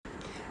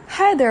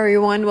Hi there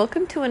everyone,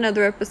 welcome to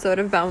another episode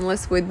of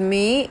Boundless with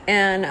me,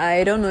 and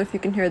I don't know if you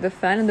can hear the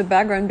fan in the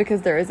background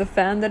because there is a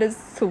fan that is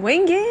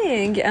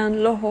swinging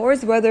and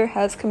Lahore's weather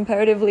has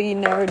comparatively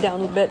narrowed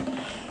down a bit.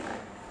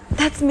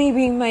 That's me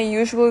being my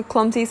usual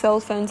clumsy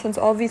self, and since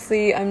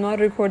obviously I'm not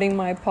recording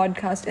my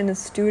podcast in a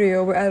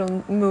studio where I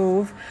don't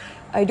move,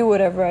 I do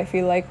whatever I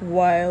feel like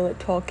while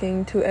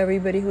talking to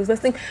everybody who's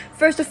listening.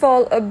 First of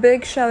all, a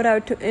big shout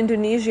out to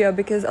Indonesia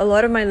because a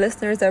lot of my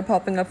listeners are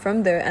popping up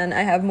from there, and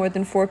I have more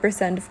than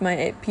 4% of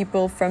my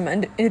people from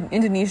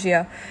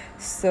Indonesia.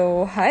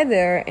 So hi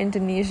there,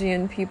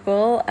 Indonesian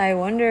people. I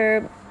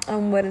wonder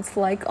what it's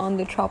like on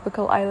the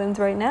tropical islands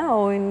right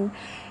now. And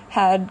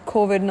had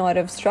COVID not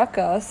have struck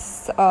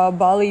us,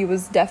 Bali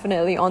was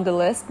definitely on the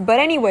list. But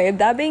anyway,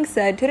 that being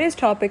said, today's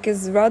topic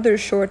is rather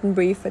short and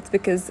brief. It's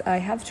because I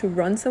have to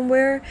run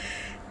somewhere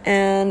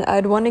and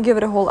I'd want to give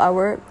it a whole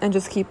hour and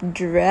just keep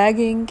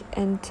dragging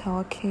and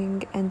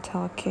talking.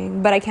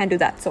 But I can't do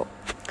that, so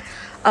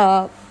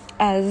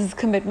as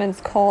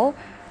commitments call.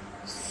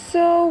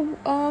 So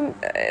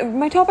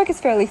my topic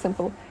is fairly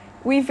simple.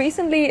 We've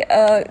recently,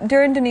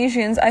 dear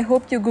Indonesians, I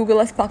hope you Google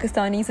us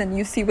Pakistanis and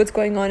you see what's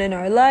going on in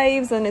our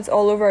lives, and it's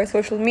all over our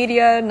social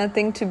media.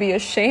 Nothing to be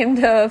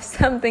ashamed of.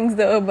 Some things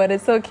though, but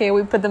it's okay.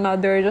 We put them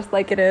out there just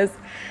like it is.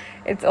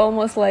 It's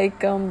almost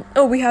like,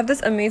 we have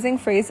this amazing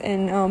phrase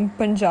in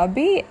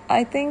Punjabi,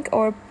 I think,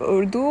 or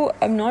Urdu.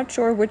 I'm not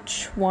sure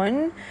which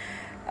one.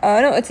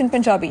 No, it's in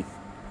Punjabi.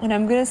 And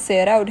I'm going to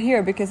say it out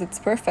here because it's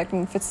perfect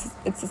and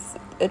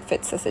it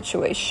fits the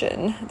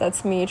situation.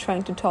 That's me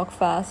trying to talk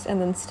fast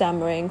and then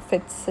stammering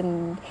fits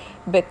and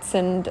bits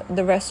and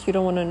the rest you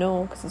don't want to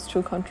know because it's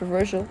too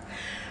controversial.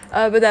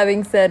 But that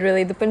being said,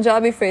 really, the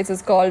Punjabi phrase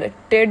is called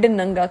TIDD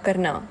NANGA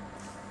KARNA.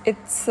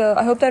 It's,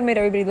 I hope that made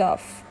everybody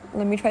laugh.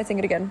 Let me try saying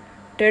it again.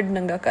 TIDD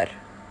NANGA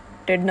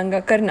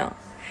KARNA.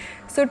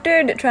 So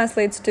TIDD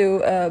translates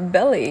to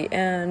belly,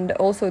 and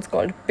also it's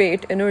called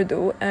pet in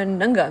Urdu, and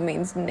Nanga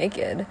means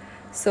naked.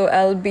 So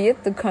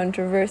albeit the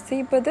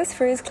controversy, but this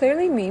phrase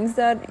clearly means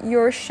that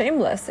you're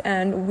shameless,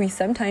 and we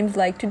sometimes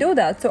like to do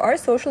that. So our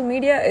social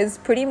media is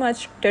pretty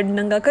much TIDD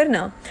NANGA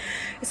KARNA.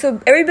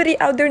 So everybody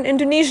out there in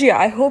Indonesia,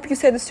 I hope you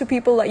say this to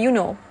people that you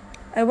know.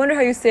 I wonder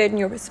how you say it in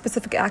your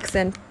specific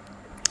accent.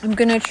 I'm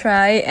gonna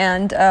try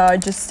and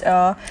just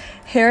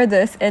hear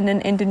this in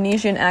an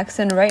Indonesian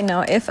accent right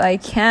now if I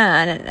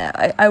can.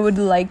 I would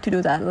like to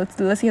do that. Let's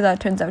see how that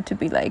turns out to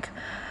be like.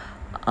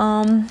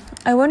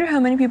 I wonder how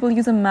many people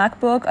use a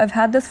MacBook. I've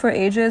had this for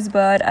ages,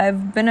 but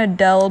I've been a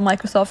Dell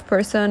Microsoft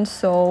person,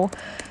 so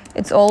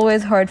it's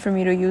always hard for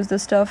me to use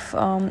this stuff,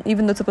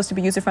 even though it's supposed to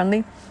be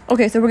user-friendly.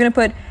 Okay, so we're going to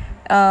put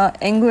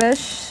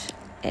English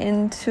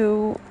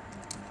into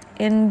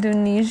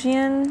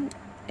Indonesian.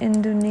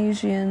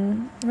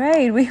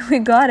 Right, we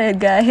got it,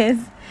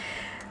 guys.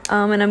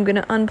 And I'm going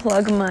to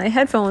unplug my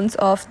headphones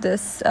off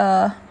this,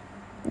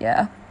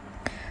 yeah.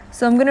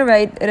 So I'm going to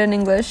write it in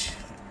English.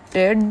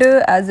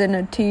 TIDD as in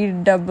a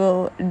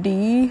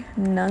TDD,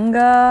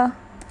 NANGA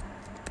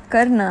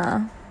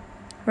KARNA.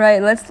 Right,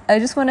 I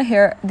just want to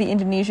hear the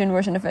Indonesian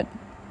version of it.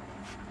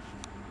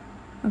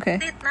 Okay.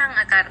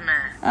 NANGA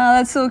KARNA. Oh,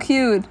 that's so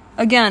cute.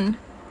 Again.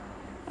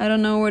 I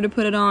don't know where to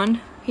put it on.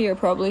 Here,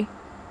 probably.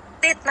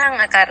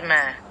 NANGA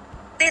KARNA.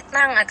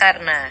 NANGA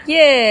KARNA.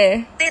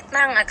 Yeah.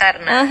 NANGA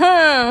KARNA.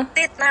 Uh-huh.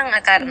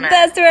 NANGA KARNA.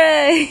 That's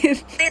right.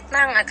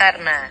 NANGA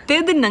KARNA.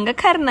 TIDD NANGA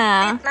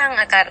KARNA.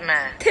 NANGA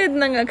KARNA. TIDD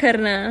NANGA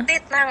KARNA.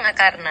 NANGA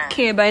KARNA.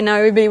 Okay, by now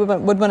everybody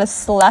would want to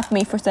slap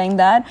me for saying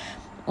that.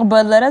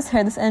 But let us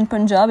hear this in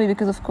Punjabi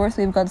because of course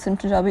we've got this in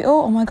Punjabi.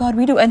 Oh my god,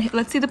 we do. And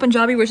let's see the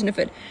Punjabi version of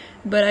it.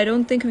 But I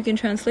don't think we can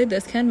translate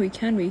this, can we?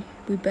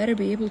 We better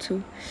be able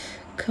to.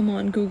 Come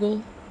on,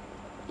 Google.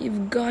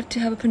 You've got to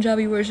have a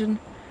Punjabi version.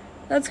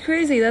 That's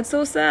crazy. That's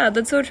so sad.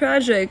 That's so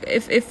tragic.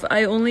 If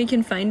I only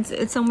can find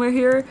it somewhere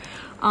here,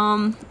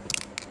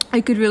 I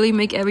could really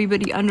make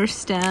everybody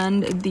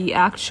understand the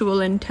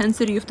actual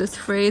intensity of this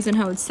phrase and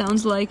how it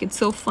sounds like. It's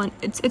so fun.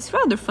 It's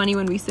rather funny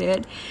when we say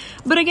it.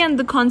 But again,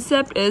 the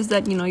concept is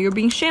that, you're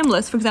being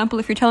shameless. For example,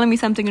 if you're telling me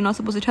something you're not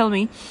supposed to tell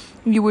me,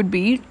 you would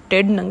be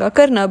TIDD NANGA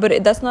KARNA.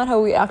 But that's not how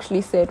we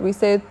actually say it. We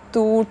say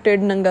tu TIDD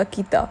NANGA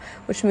kita,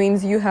 which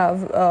means you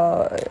have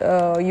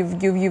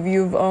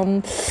you've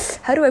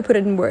how do I put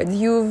it in words?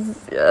 You've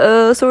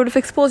sort of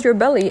exposed your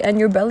belly, and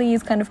your belly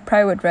is kind of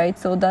private, right?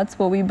 So that's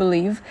what we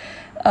believe.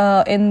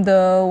 In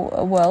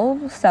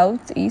the,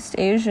 Southeast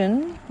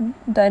Asian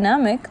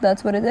dynamic,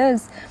 that's what it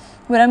is.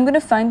 But I'm going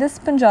to find this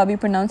Punjabi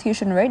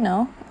pronunciation right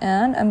now,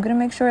 and I'm going to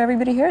make sure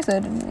everybody hears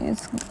it.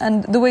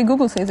 And the way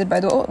Google says it, by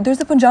the way. Oh, there's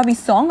a Punjabi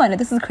song on it.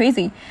 This is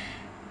crazy.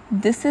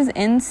 This is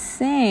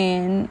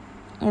insane.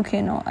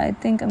 Okay, no, I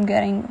think I'm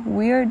getting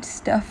weird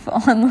stuff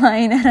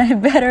online, and I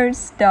better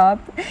stop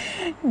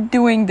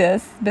doing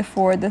this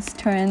before this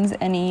turns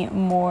any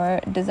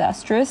more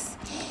disastrous.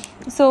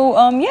 So,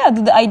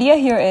 the idea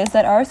here is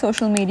that our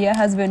social media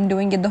has been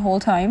doing it the whole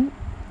time.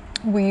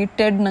 We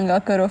TIDD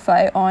NANGA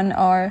KAROFI on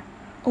our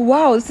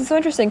Wow, this is so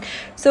interesting.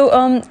 So,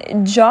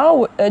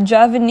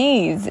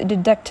 Javanese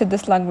detected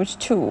this language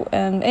too.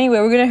 And anyway,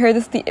 we're gonna hear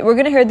we're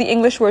gonna hear the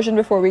English version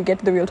before we get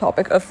to the real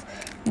topic of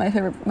my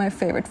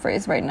favorite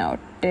phrase right now.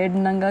 TIDD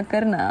NANGA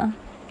KARNA.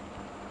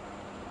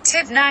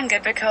 TIDD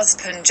NANGA because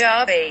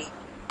Punjabi.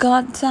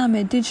 God damn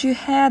it! Did you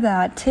hear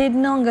that? TIDD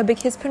NANGA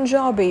because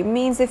Punjabi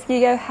means if you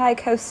go high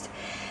coast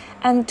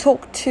and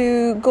talk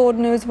to God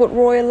knows what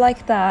royal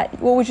like that,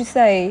 what would you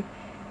say?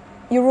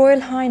 Your Royal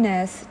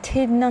Highness,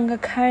 TIDD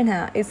NANGA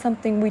KARNA is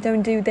something we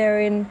don't do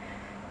there in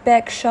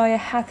Berkshire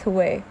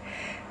Hathaway.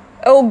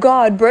 Oh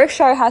God,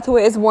 Berkshire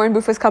Hathaway is Warren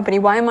Buffett's company.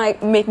 Why am I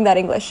making that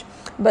English?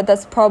 But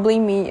that's probably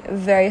me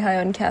very high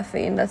on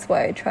caffeine. That's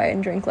why I try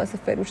and drink less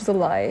of it, which is a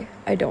lie.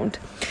 I don't.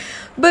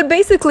 But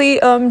basically,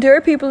 there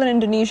are people in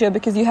Indonesia,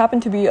 because you happen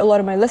to be a lot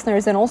of my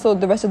listeners, and also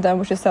the rest of them,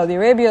 which is Saudi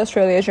Arabia,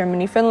 Australia,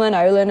 Germany, Finland,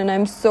 Ireland, and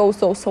I'm so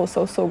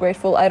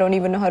grateful. I don't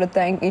even know how to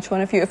thank each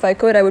one of you. If I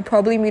could, I would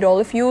probably meet all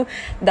of you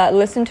that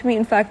listen to me.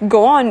 In fact,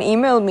 go on,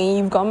 email me.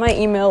 You've got my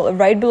email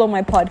right below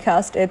my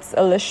podcast. It's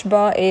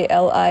alishba,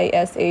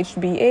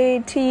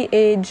 ALISHBA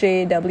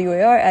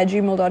TAJWAR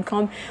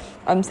 @gmail.com.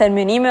 Send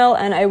me an email,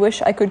 and I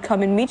wish I could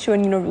come and meet you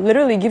and,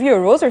 literally give you a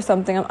rose or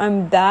something.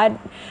 I'm that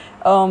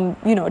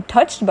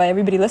touched by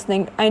everybody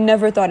listening. I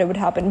never thought it would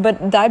happen.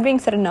 But that being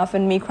said, enough,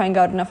 and me crying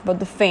out enough about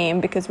the fame,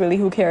 because really,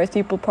 who cares?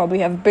 People probably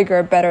have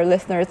bigger, better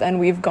listeners, and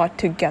we've got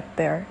to get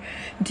there.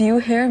 Do you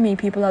hear me,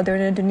 people out there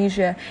in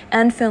Indonesia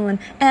and Finland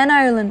and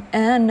Ireland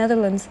and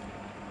Netherlands?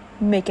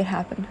 Make it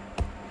happen.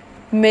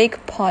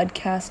 Make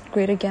podcast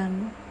great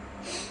again.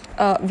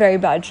 Very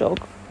bad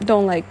joke.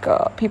 Don't like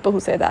people who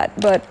say that,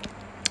 but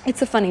it's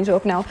a funny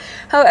joke now.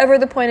 However,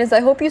 the point is,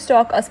 I hope you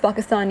stalk us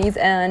Pakistanis,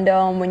 and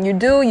when you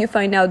do, you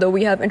find out that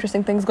we have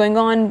interesting things going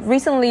on.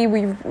 Recently,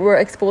 we were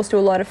exposed to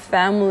a lot of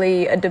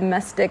family,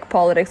 domestic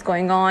politics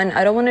going on.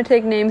 I don't want to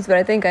take names, but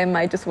I think I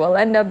might just well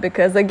end up,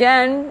 because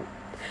again,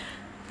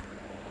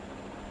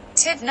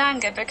 TIDD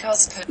NANGA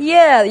because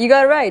yeah, you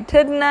got it right.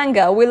 TIDD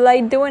NANGA. We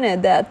like doing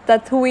it.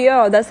 That's who we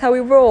are. That's how we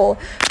roll.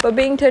 But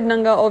being TIDD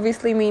NANGA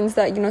obviously means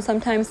that,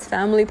 sometimes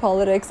family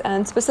politics,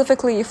 and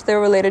specifically if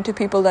they're related to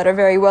people that are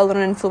very well-known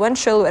and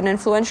influential, and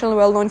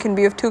well-known can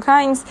be of two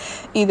kinds,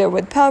 either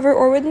with power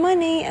or with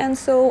money. And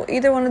so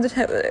either one of the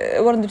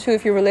two,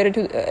 if you're related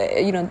to,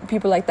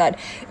 people like that,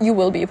 you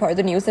will be a part of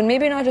the news. And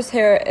maybe not just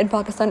here in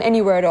Pakistan,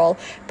 anywhere at all.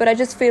 But I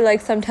just feel like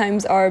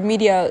sometimes our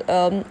media,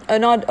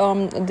 not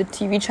the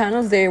TV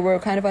channels, they were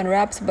kind of on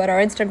wraps, but our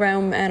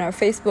Instagram and our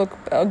Facebook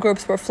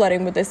groups were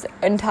flooding with this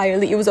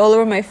entirely. It was all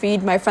over my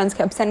feed. My friends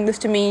kept sending this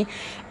to me,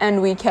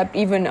 and we kept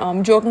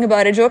even joking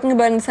about it in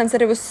the sense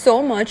that it was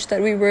so much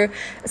that we were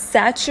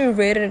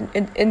saturated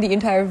in the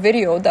entire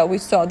video that we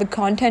saw, the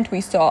content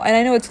we saw. And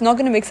I know it's not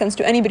going to make sense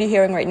to anybody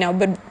hearing right now,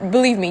 but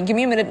believe me, give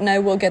me a minute and I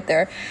will get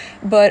there.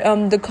 But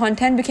the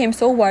content became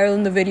so viral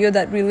in the video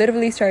that we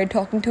literally started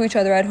talking to each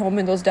other at home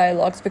in those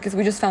dialogues, because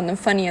we just found them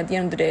funny at the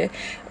end of the day.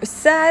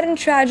 Sad and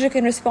tragic,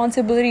 and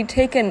responsibility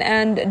taken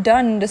and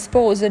done,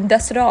 disposed and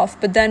dusted off,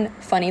 but then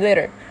funny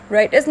later,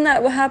 right? Isn't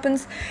that what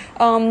happens?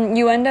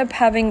 You end up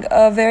having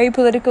a very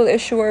political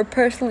issue or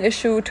personal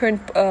issue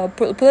turned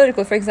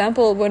political. For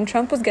example, when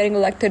Trump was getting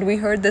elected, we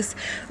heard this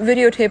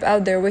videotape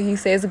out there where he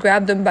says,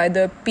 grab them by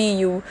the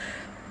PU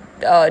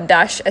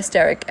dash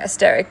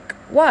asterisk.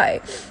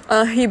 Why?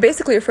 He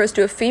basically refers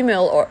to a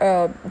female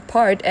or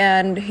part,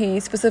 and he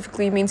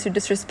specifically means to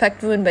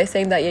disrespect women by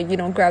saying that,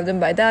 grab them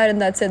by that,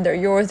 and that's it, they're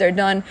yours, they're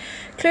done.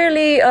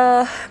 Clearly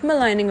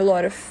maligning a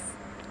lot of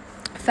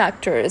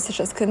factors, such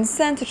as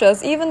consent, such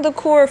as even the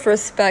core of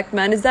respect,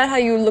 man. Is that how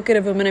you look at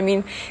a woman? I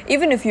mean,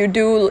 even if you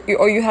do,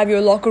 or you have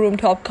your locker room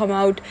talk come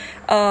out,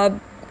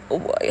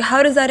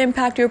 how does that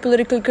impact your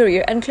political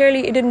career? And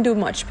clearly it didn't do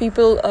much.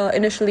 People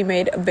initially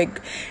made a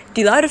big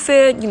deal out of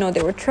it.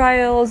 There were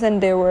trials,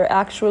 and there were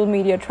actual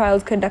media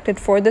trials conducted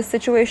for this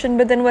situation.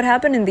 But then what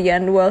happened in the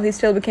end? Well, he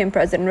still became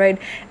president, right?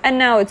 And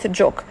now it's a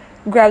joke.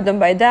 Grab them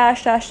by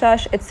dash.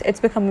 It's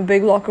become a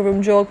big locker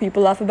room joke.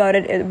 People laugh about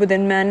it.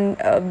 Within men,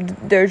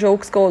 their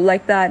jokes go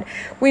like that.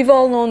 We've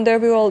all known that.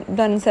 We've all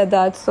done and said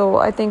that. So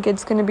I think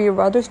it's going to be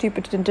rather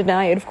stupid to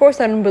deny it. Of course,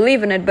 I don't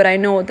believe in it, but I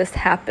know this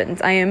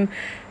happens. I am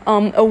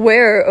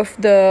aware of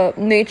the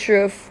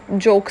nature of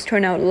jokes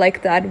turn out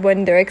like that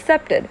when they're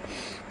accepted.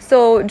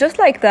 So just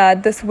like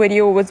that, this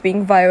video was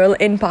being viral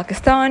in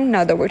Pakistan.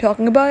 Now that we're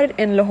talking about it,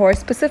 in Lahore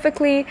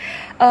specifically,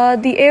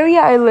 the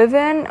area I live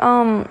in,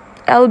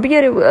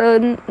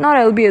 not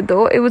albeit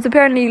though, it was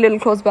apparently a little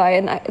close by,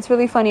 and it's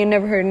really funny. I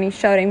never heard any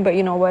shouting, but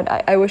you know what,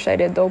 I wish I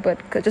did though, but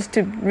just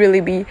to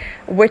really be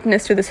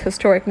witness to this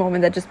historic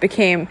moment that just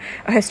became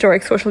a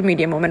historic social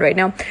media moment right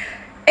now.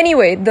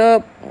 Anyway,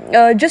 the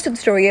gist of the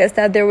story is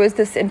that there was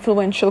this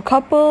influential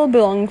couple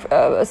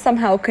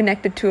somehow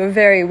connected to a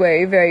very,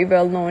 very, very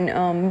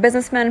well-known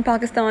businessman in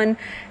Pakistan,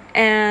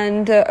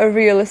 and a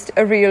real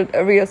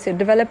estate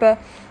developer,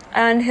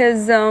 and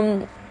his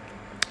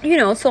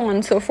so on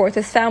and so forth,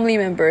 his family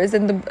members,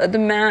 and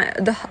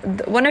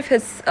one of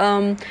his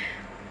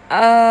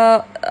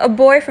a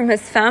boy from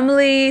his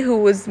family who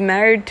was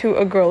married to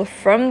a girl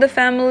from the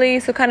family,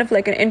 so kind of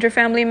like an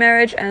interfamily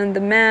marriage, and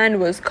the man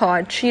was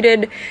caught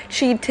cheating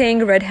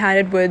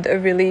red-handed with a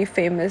really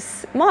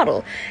famous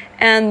model.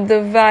 And the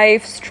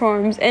wife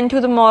storms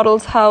into the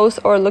model's house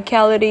or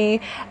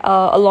locality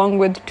along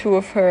with two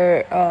of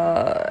her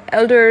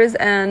elders,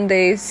 and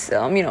they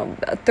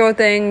throw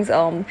things,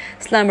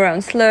 slam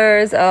around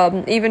slurs,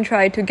 even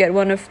try to get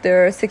one of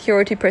their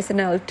security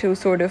personnel to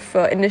sort of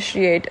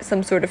initiate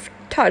some sort of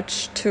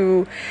touch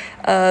to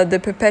the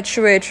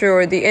perpetuator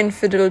or the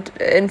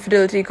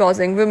infidelity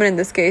causing women in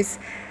this case.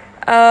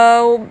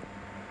 All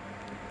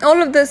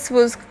of this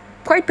was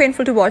quite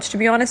painful to watch, to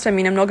be honest. I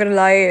mean, I'm not gonna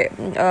lie,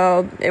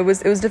 it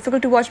was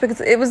difficult to watch because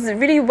it was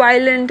really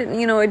violent.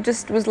 It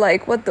just was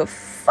like, what the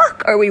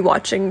fuck are we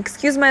watching?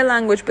 Excuse my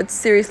language, but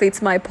seriously,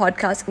 it's my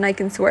podcast and I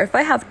can swear if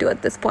I have to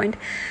at this point.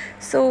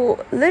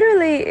 So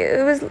literally,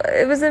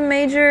 it was a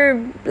major,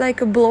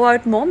 like, a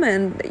blowout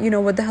moment.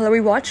 What the hell are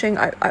we watching?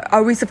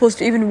 Are we supposed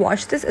to even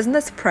watch this? Isn't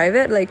this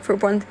private? Like, for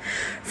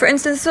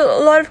instance,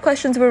 so a lot of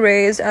questions were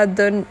raised at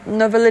the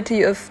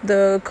novelty of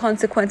the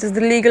consequences, the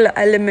legal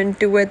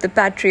element to it, the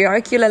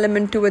patriarchal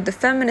element to it, the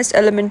feminist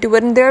element to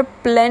it, and there are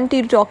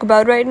plenty to talk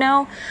about right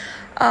now.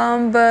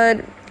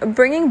 But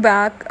bringing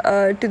back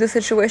to the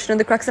situation of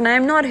the crux, and I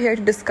am not here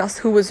to discuss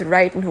who was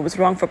right and who was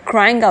wrong. For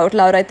crying out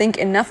loud, I think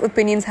enough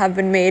opinions have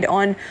been made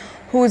on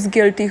who's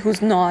guilty,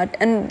 who's not,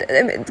 and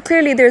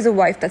clearly there's a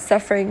wife that's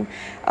suffering.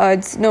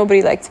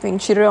 Nobody likes being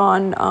cheated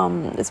on.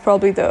 It's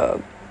probably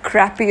the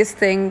crappiest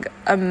thing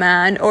a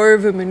man or a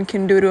woman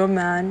can do to a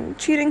man.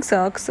 Cheating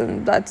sucks,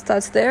 and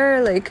that's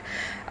there. Like,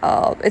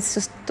 it's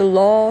just the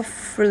law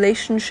of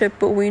relationship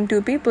between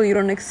two people. You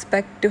don't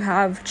expect to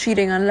have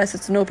cheating unless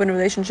it's an open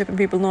relationship and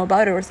people know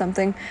about it or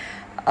something.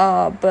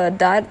 But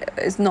that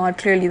is not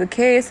clearly the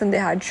case, and they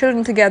had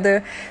children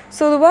together.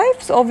 So the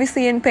wife's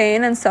obviously in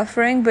pain and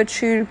suffering, but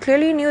she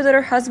clearly knew that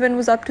her husband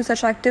was up to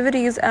such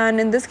activities, and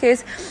in this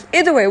case,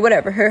 either way,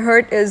 whatever, her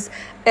hurt is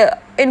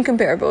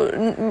incomparable.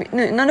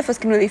 None of us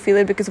can really feel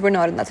it because we're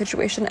not in that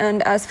situation.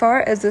 And as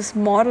far as this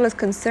model is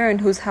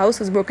concerned, whose house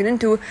was broken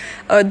into,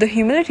 the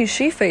humility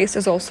she faced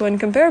is also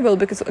incomparable,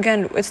 because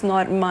again, it's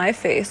not my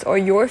face or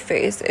your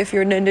face. If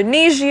you're in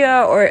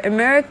Indonesia or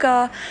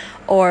America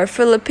or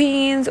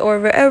Philippines or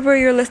wherever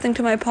you're listening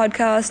to my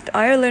podcast,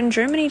 Ireland,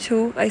 Germany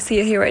too, I see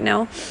it here right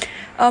now,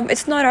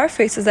 it's not our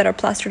faces that are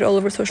plastered all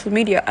over social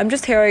media. I'm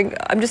just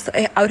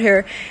out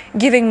here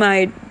giving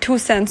my 2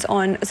 cents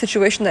on a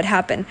situation that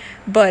happened,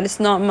 but it's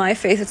not my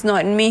face. It's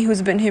not me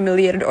who's been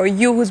humiliated, or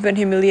you who's been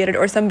humiliated,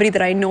 or somebody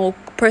that I know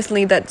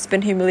personally that's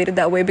been humiliated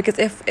that way, because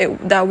if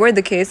that were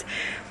the case,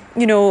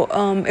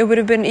 it would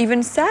have been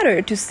even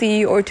sadder to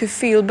see or to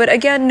feel. But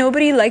again,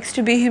 nobody likes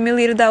to be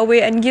humiliated that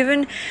way, and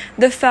given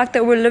the fact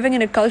that we're living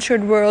in a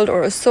cultured world,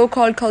 or a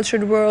so-called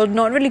cultured world,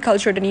 not really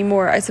cultured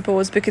anymore, I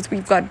suppose, because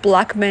we've got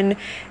black men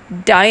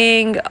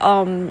dying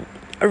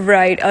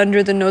right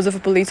under the nose of a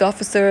police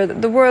officer.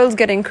 The world's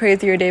getting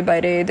crazier day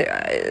by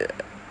day.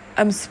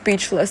 I'm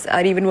speechless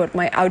at even what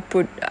my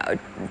output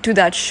to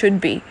that should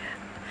be.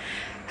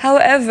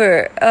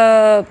 However,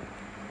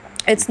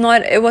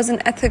 it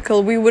wasn't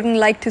ethical. We wouldn't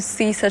like to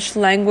see such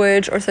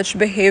language or such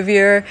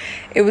behavior.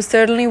 It was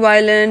certainly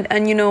violent,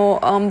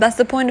 and that's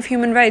the point of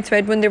human rights,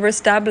 right? When they were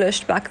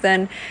established back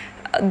then,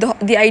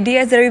 the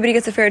idea is that everybody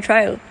gets a fair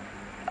trial.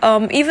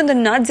 Even the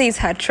Nazis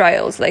had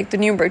trials, like the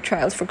Nuremberg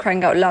trials, for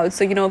crying out loud.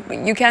 So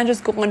you can't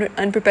just go on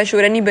and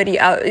perpetuate anybody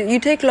out. You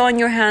take law in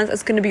your hands,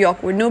 it's going to be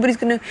awkward. Nobody's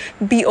going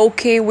to be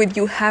okay with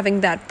you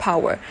having that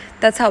power.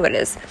 That's how it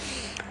is.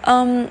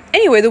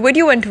 Anyway, the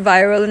video went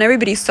viral and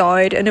everybody saw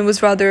it, and it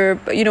was rather,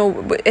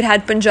 it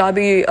had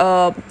Punjabi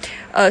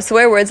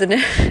swear words in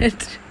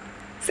it.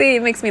 See,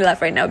 it makes me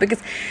laugh right now,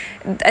 because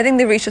I think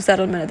they reached a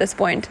settlement at this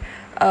point.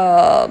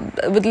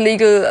 With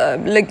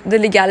the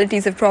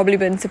legalities have probably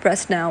been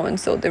suppressed now, and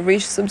so they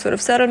reached some sort of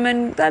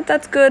settlement.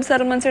 That's good.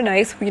 Settlements are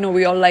nice.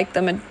 We all like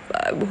them, and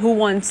who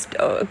wants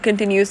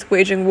continuous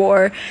waging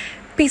war?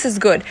 Peace is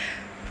good.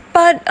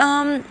 But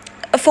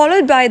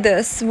followed by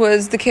this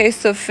was the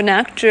case of an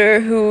actor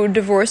who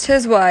divorced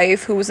his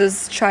wife, who was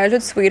his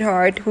childhood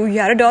sweetheart, who he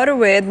had a daughter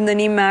with, and then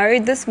he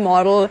married this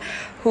model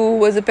who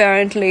was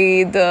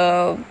apparently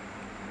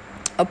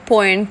a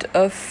point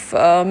of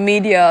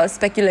media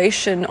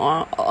speculation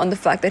on the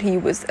fact that he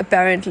was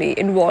apparently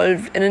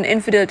involved in an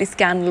infidelity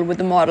scandal with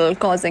the model,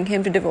 causing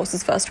him to divorce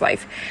his first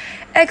wife.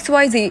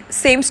 XYZ,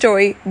 same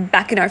story,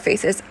 back in our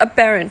faces,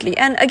 apparently.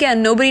 And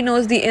again, nobody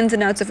knows the ins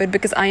and outs of it,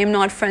 because I am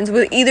not friends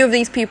with either of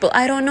these people.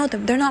 I don't know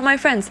them. They're not my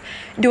friends.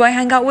 Do I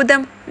hang out with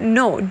them?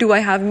 No. Do I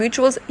have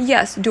mutuals?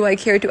 Yes. Do I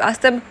care to ask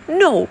them?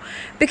 No.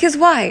 Because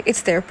why?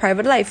 It's their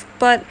private life.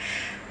 But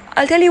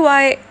I'll tell you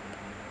why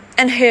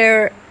and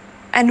here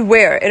and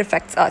where it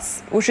affects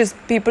us, which is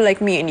people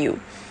like me and you.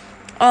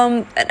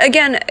 And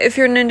again, if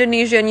you're in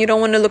Indonesia and you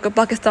don't want to look at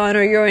Pakistan,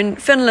 or you're in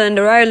Finland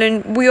or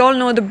Ireland, we all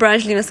know the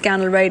Brangelina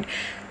scandal, right?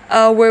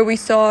 Where we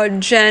saw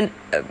Jennifer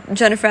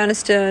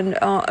Aniston,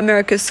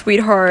 America's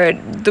sweetheart,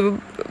 the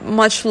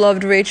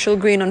much-loved Rachel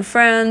Green on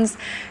Friends,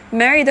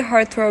 marry the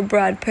heartthrob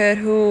Brad Pitt,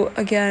 who,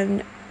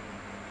 again,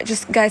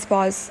 just, guys,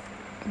 pause.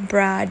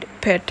 Brad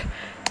Pitt.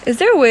 Is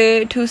there a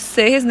way to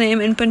say his name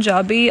in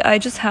Punjabi? I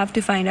just have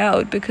to find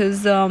out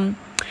because,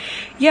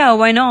 yeah,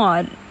 why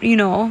not? You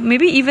know,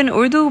 maybe even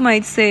Urdu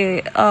might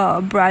say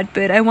Brad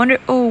Pitt. I wonder,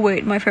 oh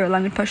wait, my favorite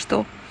language,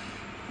 Pashto.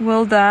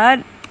 Will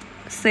that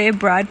say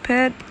Brad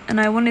Pitt?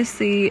 And I want to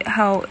see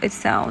how it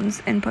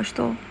sounds in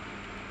Pashto.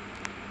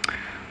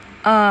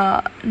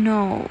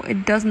 No,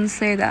 it doesn't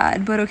say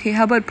that. But okay,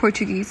 how about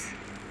Portuguese?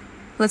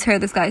 Let's hear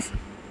this, guys.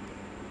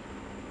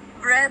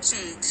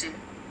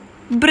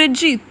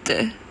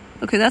 Brigitte.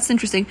 Okay, that's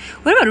interesting.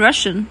 What about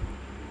Russian?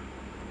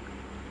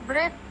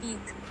 Brad Pitt.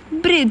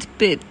 Brad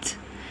Pitt.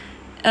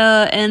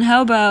 And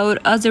how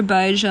about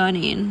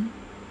Azerbaijani?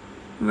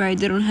 Right,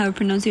 they don't have a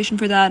pronunciation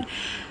for that.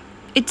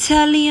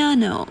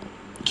 Italiano.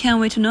 Can't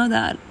wait to know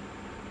that.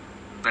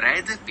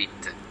 Brad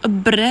Pitt.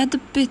 Brad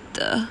Pitt.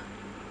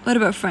 What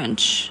about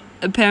French?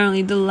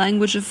 Apparently the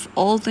language of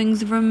all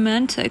things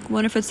romantic.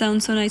 Wonder if it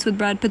sounds so nice with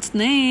Brad Pitt's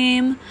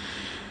name.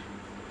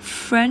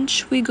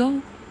 French we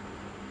go.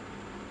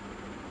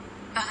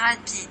 Brad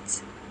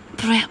Pitt.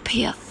 Brad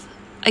Pitt.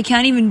 I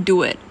can't even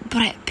do it.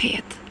 Brad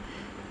Pitt.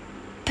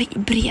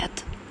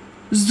 Brad.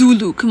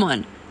 Zulu, come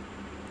on.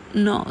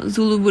 No,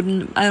 Zulu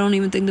wouldn't. I don't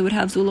even think they would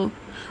have Zulu.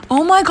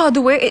 Oh my god,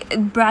 the way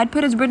Brad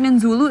Pitt is written in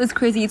Zulu is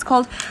crazy. It's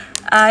called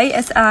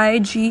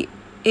Isaacse,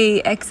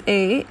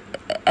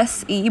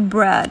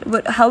 Brad.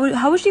 But how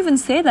would you even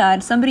say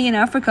that? Somebody in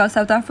Africa,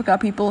 South Africa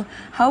people,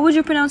 how would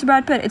you pronounce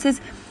Brad Pitt? It says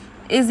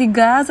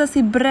Izigaza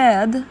si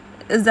Brad.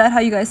 Is that how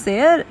you guys say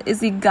it?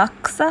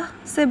 Izigaksa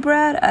si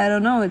Brad? I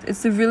don't know.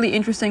 It's a really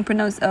interesting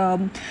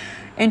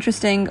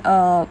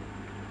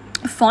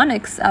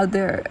phonics out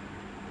there.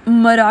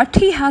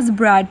 Marathi has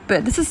Brad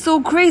Pitt. This is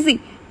so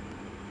crazy.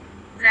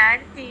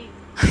 Brad Pitt.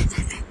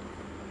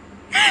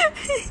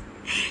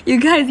 You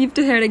guys, you have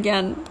to hear it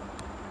again.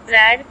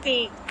 Brad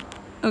Pitt.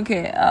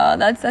 Okay,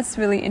 that's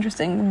really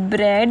interesting.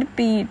 Brad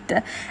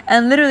Pitt.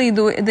 And literally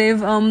they've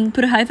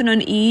put a hyphen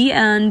on E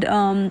and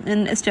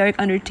an asterisk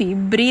under T.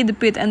 Brad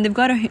Pitt, and they've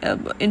got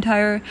a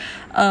entire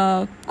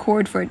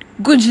chord for it.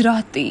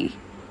 Gujarati.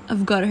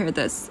 I've got to hear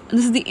this. And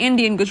this is the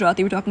Indian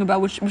Gujarati we're talking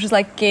about, which is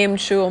like Kem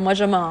Chu,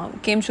 Majama.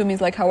 Kem Chu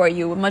means like how are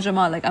you?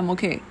 Majama, like I'm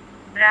okay.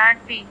 Brad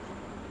Pitt.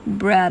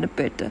 Brad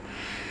Pitt.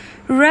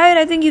 Right,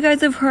 I think you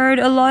guys have heard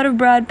a lot of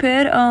Brad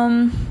Pitt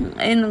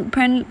in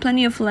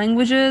plenty of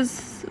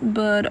languages.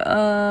 But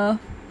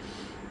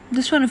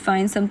just trying to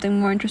find something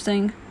more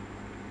interesting.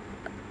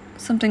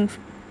 Something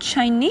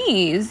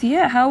Chinese.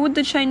 Yeah, how would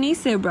the Chinese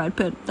say Brad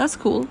Pitt? That's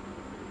cool.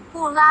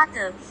 布拉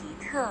德皮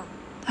特.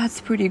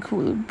 That's pretty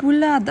cool.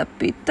 Bulada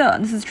pita.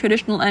 This is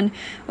traditional. And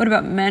what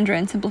about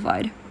Mandarin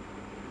simplified?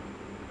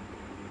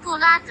 布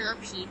拉德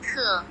皮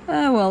特.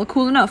 Well,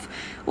 cool enough.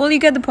 Well, you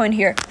get the point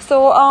here.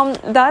 So,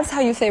 that's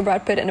how you say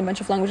Brad Pitt in a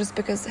bunch of languages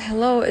because,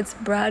 hello, it's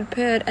Brad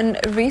Pitt. And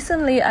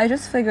recently, I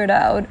just figured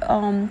out,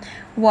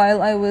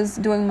 while I was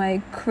doing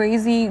my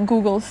crazy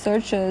Google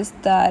searches,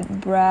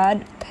 that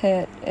Brad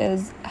Pitt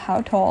is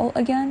how tall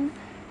again?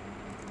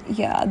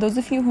 Yeah, those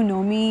of you who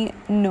know me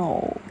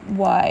know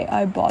why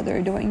I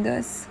bother doing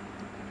this.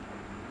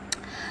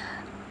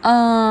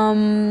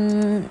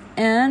 And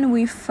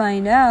we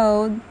find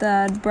out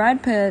that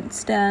Brad Pitt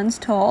stands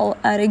tall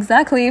at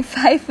exactly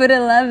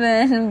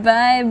 5'11".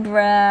 Bye,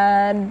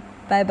 Brad.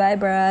 Bye,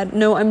 Brad.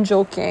 No, I'm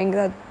joking.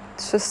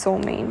 That's just so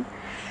mean.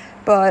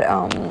 But,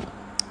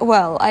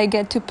 well, I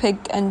get to pick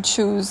and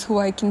choose who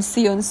I can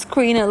see on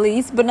screen at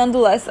least. But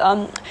nonetheless,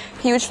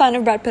 huge fan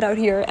of Brad Pitt out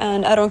here.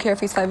 And I don't care if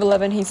he's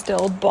 5'11", he's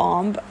still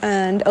bomb.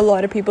 And a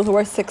lot of people who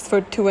are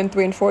 6'2" and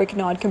 3 and 4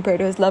 cannot compare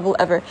to his level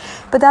ever.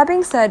 But that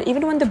being said,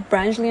 even when the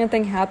Brangelina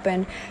thing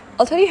happened,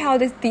 I'll tell you how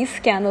these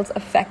scandals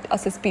affect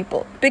us as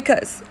people.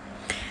 Because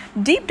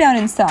deep down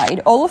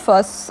inside, all of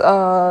us,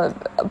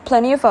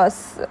 plenty of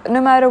us, no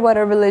matter what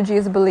our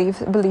religious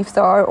beliefs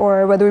are,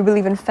 or whether we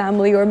believe in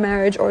family or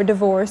marriage or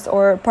divorce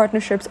or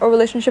partnerships or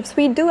relationships,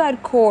 we do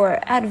at core,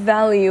 at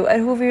value, at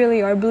who we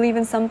really are, believe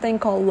in something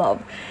called love.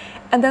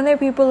 And then there are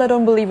people that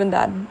don't believe in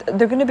that.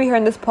 They're going to be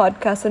hearing this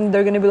podcast and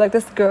they're going to be like,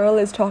 this girl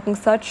is talking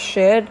such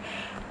shit.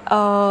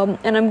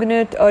 And I'm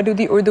going to do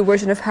the Urdu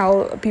version of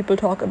how people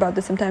talk about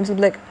this sometimes. It's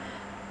like,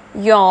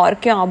 yaar,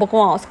 kya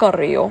bakwas kar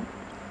rahi ho?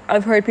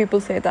 I've heard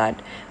people say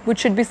that, which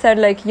should be said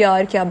like,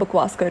 yaar, kya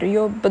bakwas kar rahi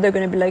ho? But they're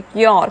going to be like,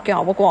 yaar,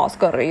 kya bakwas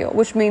kar rahi ho?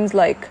 Which means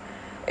like,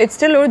 it's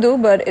still Urdu,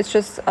 but it's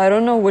just, I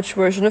don't know which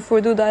version of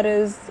Urdu that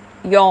is.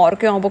 Yaar,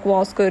 kya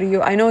bakwas kar rahi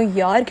ho? I know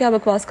yaar, kya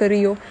bakwas kar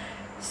rahi ho?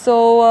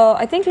 So,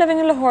 I think living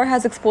in Lahore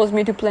has exposed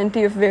me to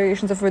plenty of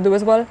variations of Urdu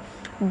as well.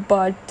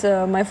 But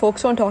my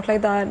folks don't talk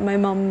like that. My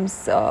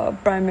mom's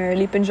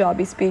primarily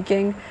Punjabi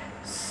speaking.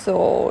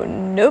 So,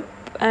 nope.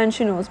 And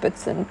she knows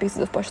bits and pieces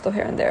of Pashto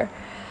here and there.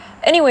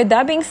 Anyway,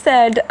 that being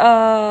said,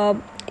 yaar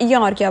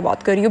kya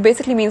baat kar rahi ho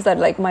basically means that,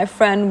 like, my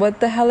friend, what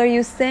the hell are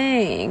you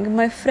saying?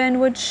 My friend,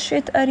 what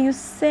shit are you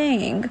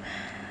saying?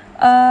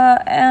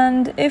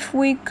 And if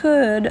we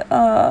could,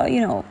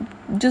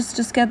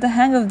 just get the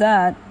hang of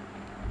that,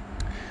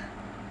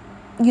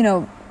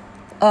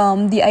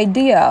 the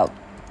idea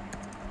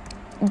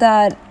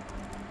that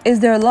is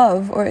there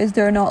love or is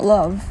there not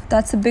love?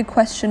 That's a big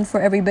question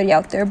for everybody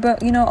out there.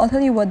 But I'll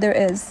tell you what there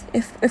is.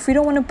 If we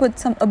don't want to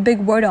put a big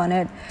word on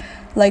it,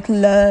 like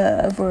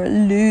love or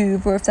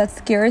love, or if that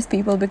scares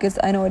people, because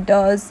I know it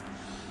does.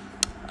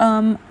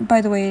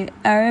 By the way,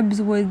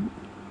 Arabs would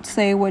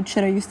say, what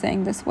shit are you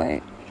saying this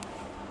way?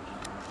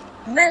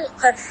 ما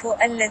القرف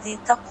الذي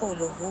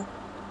تقوله؟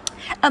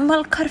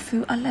 أما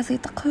القرف الذي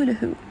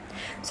تقوله.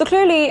 So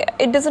clearly,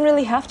 it doesn't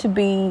really have to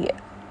be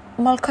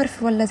ما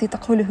القرف والذي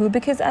تقوله,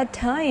 because at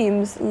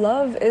times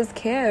love is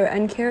care,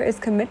 and care is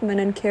commitment,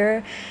 and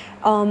care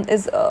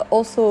is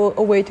also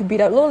a way to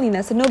beat out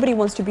loneliness. And nobody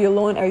wants to be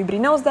alone. Everybody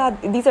knows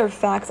that. These are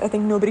facts I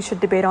think nobody should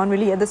debate on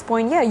really at this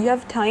point. Yeah, you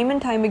have time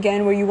and time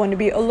again where you want to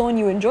be alone.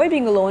 You enjoy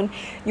being alone.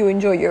 You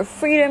enjoy your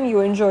freedom. You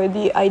enjoy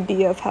the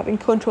idea of having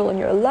control in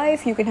your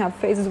life. You can have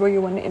phases where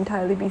you want to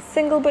entirely be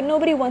single, but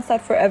nobody wants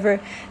that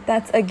forever.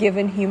 That's a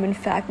given human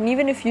fact. And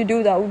even if you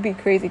do, that would be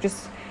crazy.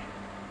 Just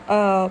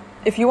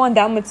if you want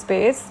that much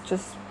space,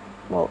 just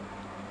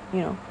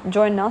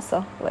join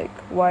NASA. Like,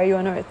 why are you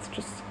on Earth?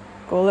 Just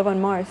go live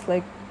on Mars,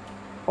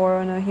 or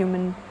on a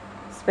human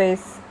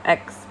space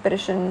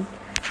expedition.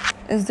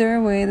 Is there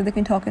a way that they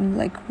can talk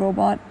in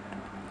robot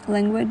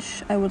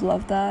language? I would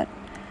love that,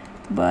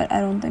 but I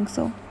don't think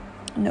so.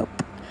 Nope.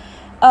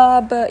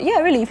 But yeah,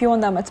 really, if you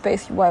want that much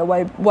space,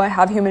 why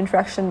have human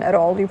interaction at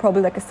all? You're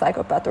probably like a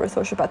psychopath or a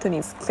sociopath who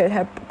needs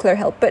clear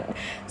help. But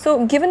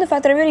so, given the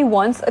fact that everybody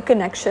wants a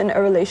connection, a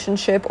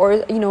relationship, or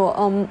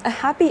a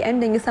happy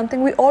ending is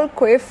something we all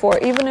crave for,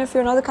 even if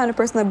you're not the kind of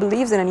person that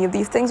believes in any of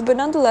these things. But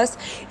nonetheless,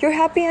 your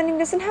happy ending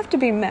doesn't have to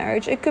be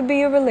marriage. It could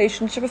be a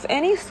relationship of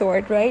any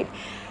sort, right?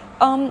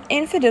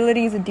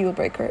 Infidelity is a deal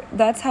breaker.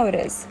 That's how it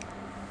is.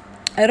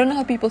 I don't know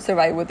how people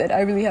survive with it.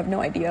 I really have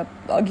no idea.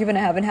 Given I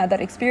haven't had that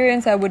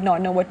experience, I would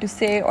not know what to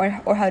say or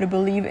how to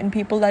believe in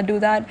people that do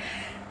that.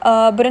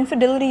 But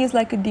infidelity is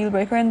like a deal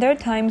breaker. And there are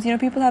times,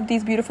 people have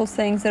these beautiful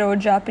sayings that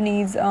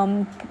Japanese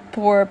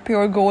pour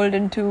pure gold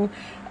into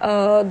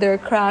their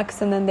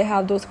cracks, and then they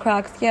have those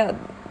cracks. Yeah,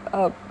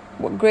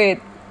 great.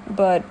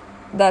 But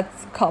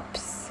that's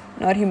cups,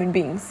 not human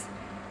beings.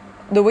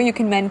 The way you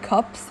can mend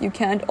cups, you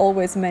can't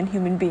always mend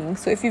human beings.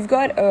 So if you've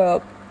got a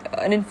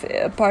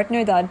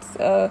partner that's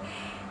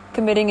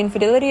committing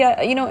infidelity,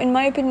 in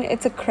my opinion,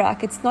 it's a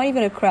crack. It's not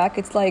even a crack.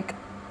 It's like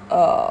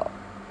a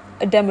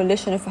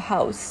demolition of a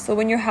house. So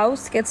when your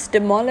house gets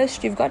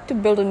demolished, you've got to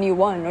build a new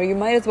one, or you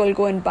might as well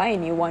go and buy a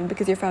new one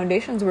because your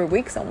foundations were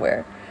weak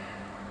somewhere.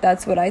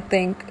 That's what I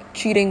think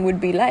cheating would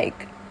be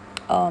like.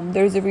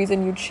 There's a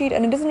reason you cheat,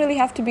 and it doesn't really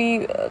have to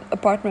be a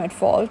partner at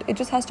fault. It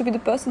just has to be the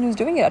person who's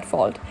doing it at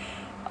fault.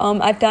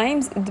 At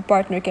times, the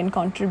partner can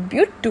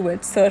contribute to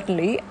it,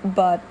 certainly,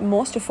 but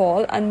most of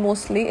all, and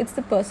mostly, it's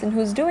the person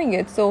who's doing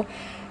it. So,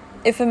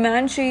 if a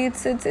man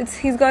cheats,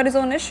 he's got his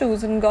own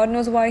issues, and God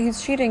knows why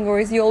he's cheating. Or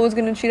is he always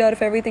going to cheat out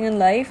of everything in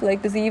life?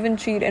 Like, does he even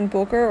cheat in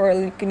poker or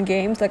in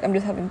games? I'm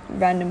just having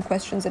random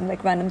questions and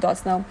random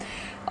thoughts now.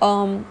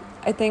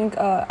 I think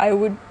I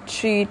would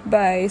cheat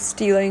by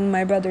stealing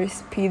my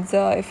brother's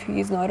pizza if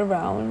he's not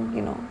around,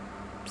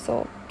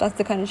 So that's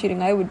the kind of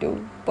cheating I would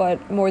do.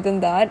 But more than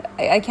that,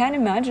 I can't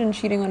imagine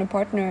cheating on a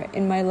partner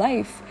in my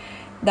life.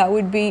 That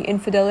would be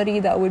infidelity.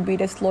 That would be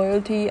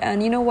disloyalty.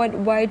 And you know what?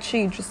 Why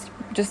cheat?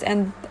 Just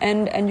end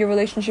your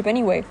relationship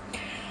anyway.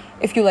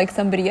 If you like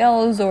somebody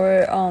else,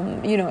 or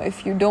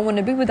if you don't want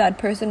to be with that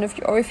person,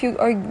 if you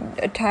are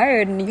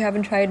tired and you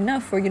haven't tried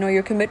enough, or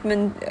your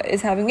commitment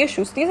is having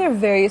issues. These are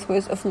various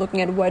ways of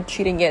looking at what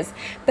cheating is.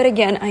 But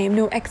again, I am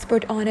no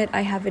expert on it.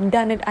 I haven't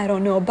done it. I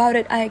don't know about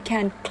it. I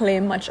can't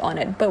claim much on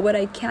it. But what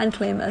I can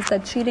claim is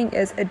that cheating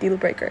is a deal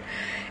breaker.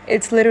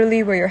 It's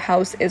literally where your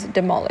house is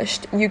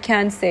demolished. You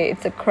can't say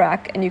it's a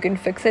crack and you can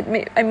fix it.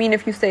 I mean,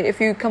 if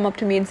you come up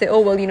to me and say, oh,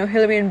 well,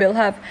 Hillary and Bill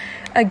have,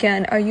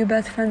 again, are you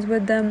best friends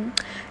with them?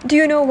 Do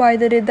you know why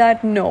they did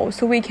that? No.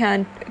 So we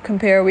can't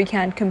compare. We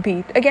can't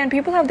compete. Again,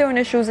 people have their own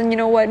issues, and you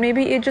know what?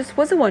 Maybe it just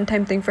was a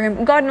one-time thing for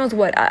him. God knows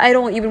what. I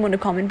don't even want to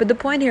comment. But the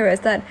point here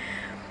is that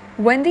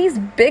when these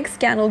big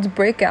scandals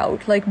break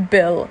out, like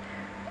Bill,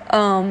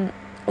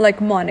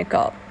 like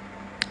Monica,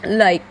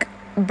 like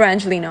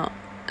Brangelina,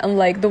 and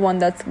like the one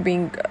that's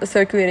being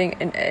circulating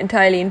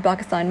entirely in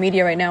Pakistan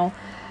media right now,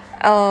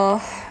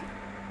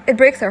 it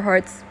breaks our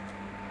hearts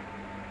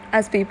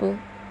as people.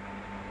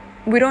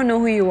 We don't know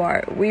who you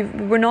are.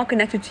 We're not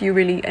connected to you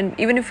really, and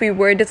even if we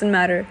were, it doesn't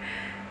matter.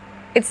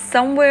 It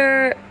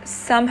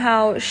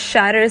somehow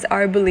shatters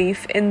our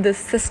belief in the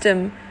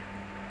system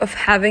of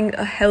having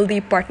a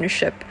healthy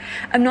partnership.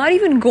 I'm not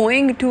even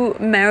going to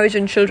marriage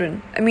and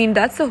children. I mean,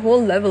 that's a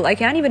whole level. I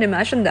can't even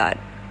imagine that.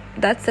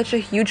 That's such a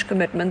huge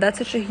commitment. That's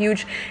such a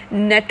huge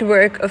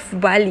network of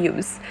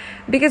values.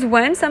 Because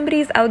when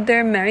somebody's out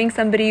there marrying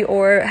somebody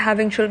or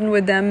having children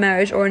with them,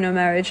 marriage or no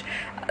marriage,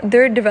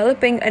 they're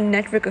developing a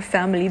network of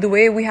family. The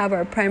way we have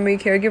our primary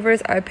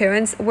caregivers, our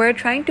parents, we're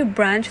trying to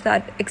branch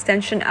that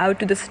extension out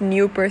to this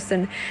new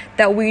person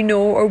that we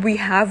know or we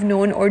have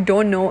known or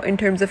don't know in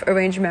terms of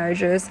arranged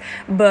marriages,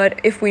 but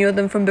if we know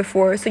them from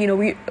before. So,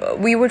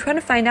 we were trying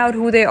to find out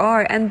who they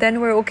are, and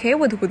then we're okay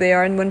with who they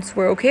are. And once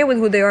we're okay with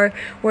who they are,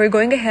 we're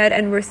going ahead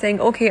and we're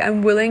saying, okay,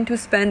 I'm willing to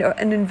spend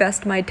and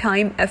invest my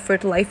time,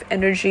 effort, life,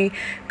 energy,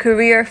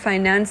 career,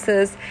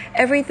 finances,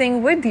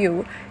 everything with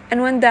you.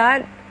 And when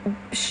that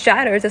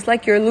shatters, it's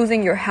like you're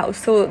losing your house.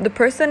 So the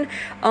person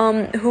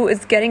who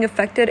is getting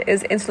affected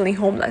is instantly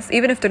homeless,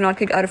 even if they're not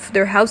kicked out of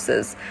their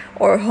houses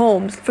or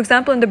homes. For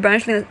example, in the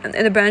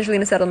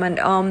Brangelina settlement,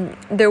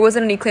 there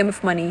wasn't any claim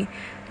of money.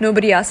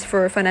 Nobody asked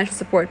for financial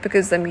support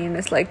because,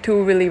 it's like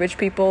two really rich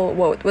people.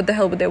 What the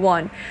hell would they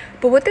want?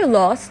 But what they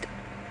lost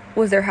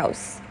was their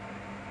house.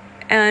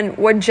 And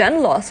what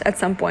Jen lost at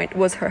some point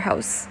was her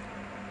house.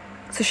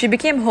 So she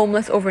became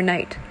homeless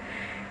overnight.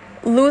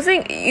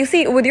 You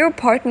see, with your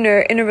partner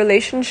in a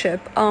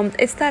relationship,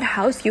 it's that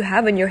house you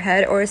have in your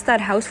head, or it's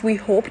that house we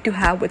hope to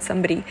have with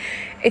somebody.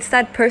 It's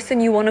that person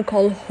you want to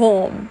call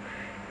home.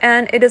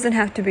 And it doesn't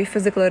have to be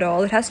physical at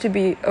all. It has to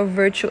be a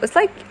virtual. It's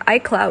like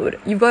iCloud.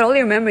 You've got all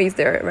your memories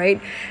there,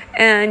 right?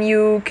 And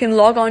you can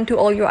log on to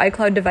all your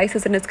iCloud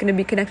devices and it's going to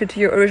be connected to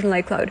your original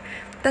iCloud.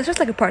 That's just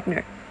like a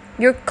partner.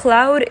 Your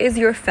cloud is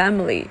your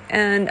family.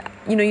 And,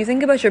 you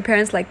think about your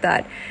parents like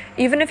that.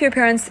 Even if your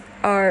parents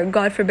are,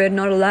 God forbid,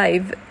 not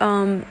alive,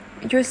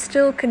 you're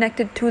still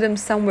connected to them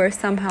somewhere,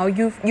 somehow.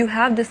 You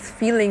have this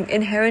feeling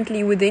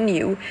inherently within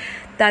you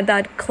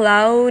that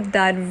cloud,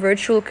 that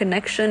virtual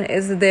connection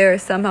is there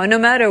somehow, no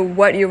matter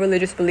what your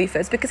religious belief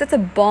is, because it's a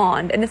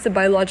bond, and it's a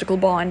biological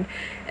bond,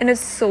 and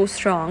it's so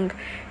strong.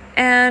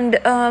 And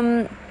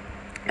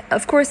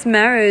of course,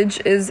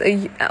 marriage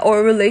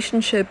or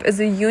relationship is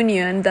a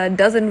union that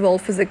does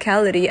involve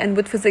physicality, and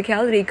with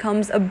physicality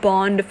comes a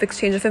bond of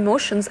exchange of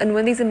emotions. And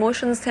when these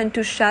emotions tend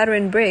to shatter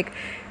and break,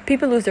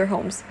 people lose their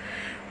homes.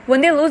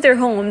 When they lose their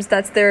homes,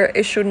 that's their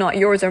issue, not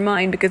yours or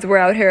mine, because we're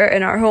out here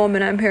in our home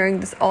and I'm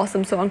hearing this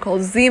awesome song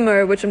called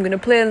Zemer, which I'm going to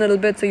play in a little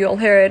bit so you'll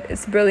hear it.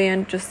 It's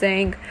brilliant, just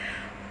saying.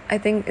 I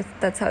think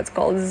that's how it's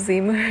called,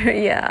 Zemer.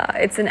 Yeah,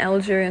 it's an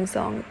Algerian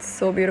song. It's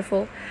so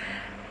beautiful.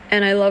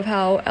 And I love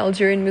how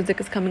Algerian music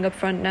is coming up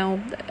front now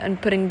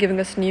and giving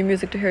us new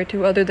music to hear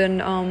too, other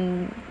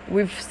than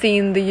we've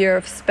seen the year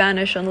of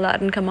Spanish and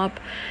Latin come up.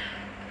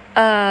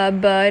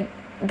 But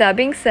that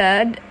being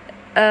said,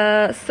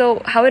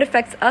 so how it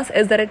affects us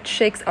is that it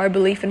shakes our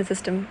belief in the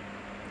system.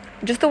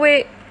 Just the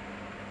way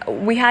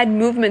we had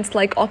movements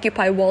like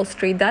Occupy Wall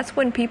Street, that's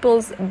when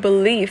people's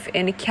belief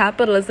in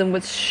capitalism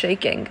was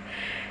shaking.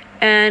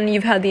 And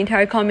you've had the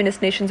entire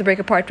communist nations break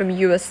apart from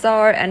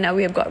USSR, and now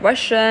we have got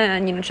Russia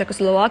and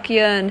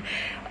Czechoslovakia and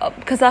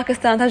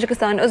Kazakhstan,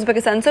 Tajikistan,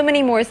 Uzbekistan, so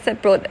many more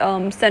separate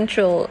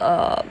Central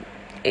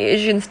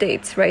Asian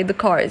states, right? The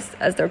CARs,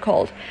 as they're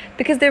called,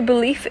 because their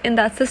belief in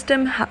that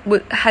system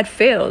had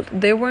failed.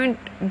 They weren't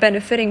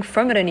benefiting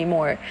from it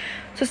anymore.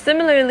 So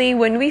similarly,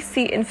 when we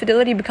see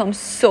infidelity become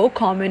so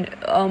common,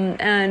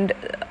 and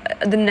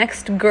the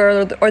next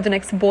girl or the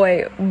next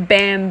boy,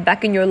 bam,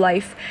 back in your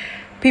life,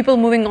 people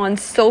moving on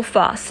so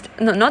fast.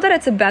 Not that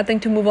it's a bad thing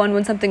to move on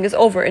when something is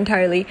over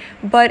entirely,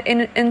 but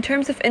in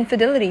terms of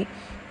infidelity,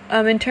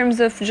 in terms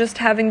of just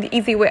having the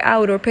easy way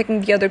out or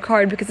picking the other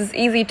card because it's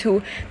easy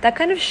to, that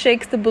kind of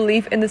shakes the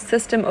belief in the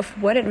system of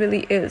what it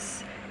really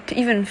is to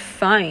even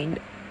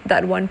find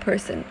that one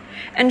person.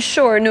 And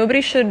sure,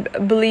 nobody should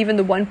believe in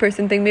the one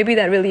person thing. Maybe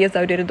that really is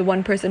outdated, the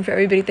one person for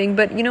everybody thing.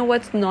 But you know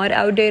what's not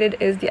outdated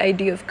is the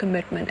idea of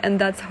commitment, and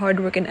that's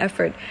hard work and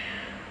effort.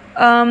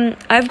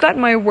 I've got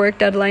my work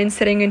deadline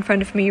sitting in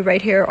front of me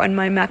right here on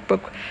my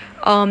MacBook,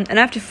 and I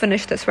have to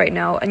finish this right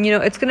now, and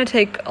it's going to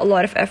take a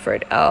lot of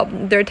effort.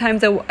 There are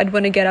times I'd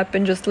want to get up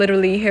and just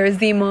literally hear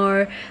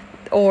Zimar,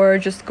 or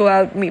just go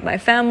out, meet my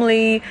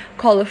family,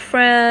 call a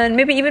friend,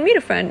 maybe even meet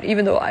a friend,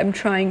 even though I'm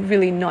trying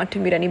really not to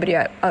meet anybody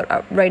out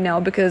right now,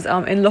 because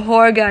in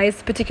Lahore,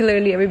 guys,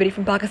 particularly everybody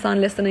from Pakistan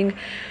listening,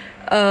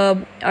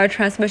 our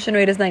transmission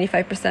rate is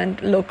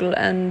 95% local,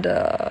 and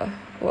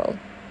well,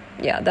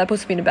 yeah, that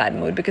puts me in a bad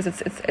mood because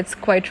it's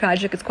quite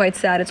tragic. It's quite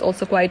sad. It's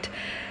also quite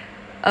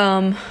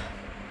I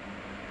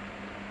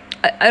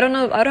don't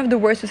know. I don't have the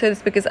words to say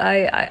this because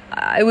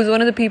I was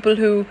one of the people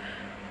who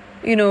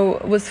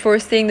was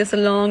foreseeing this a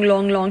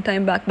long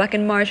time back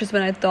in March is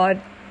when I thought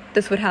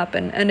this would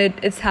happen, and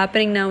it's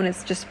happening now, and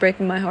it's just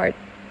breaking my heart.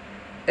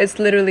 It's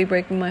literally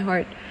breaking my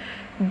heart.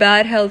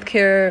 Bad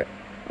healthcare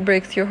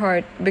breaks your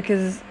heart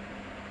because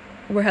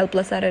we're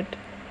helpless at it.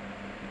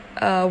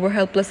 We're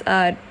helpless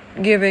at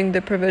giving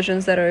the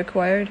provisions that are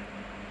required,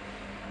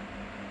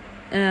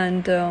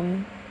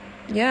 and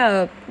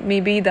yeah,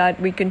 maybe that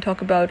we can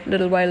talk about a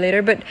little while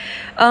later. But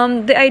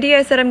the idea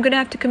is that I'm gonna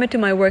have to commit to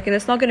my work, and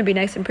it's not gonna be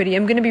nice and pretty.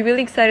 I'm gonna be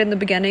really excited in the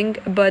beginning,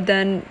 but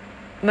then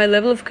my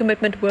level of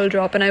commitment will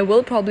drop, and I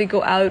will probably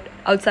go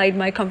outside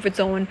my comfort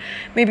zone,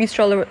 maybe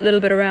stroll a little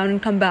bit around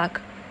and come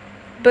back.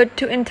 But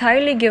to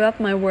entirely give up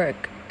my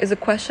work is a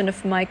question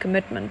of my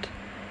commitment,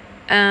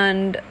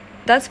 and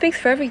that speaks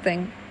for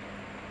everything.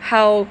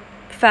 how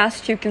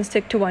fast you can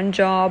stick to one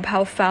job,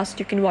 how fast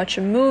you can watch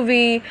a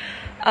movie,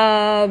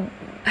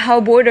 how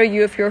bored are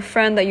you if you're a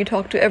friend that you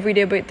talk to every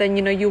day, but then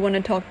you want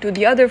to talk to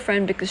the other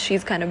friend because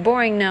she's kind of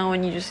boring now,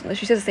 and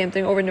she says the same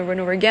thing over and over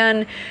and over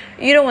again.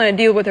 You don't want to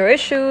deal with her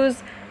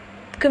issues.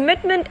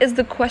 Commitment is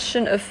the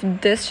question of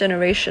this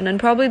generation, and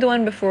probably the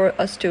one before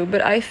us too.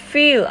 But I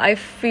feel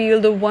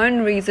the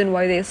one reason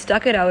why they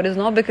stuck it out is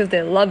not because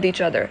they loved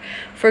each other.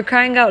 For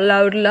crying out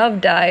loud,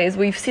 love dies.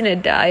 We've seen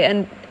it die,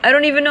 and I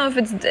don't even know if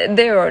it's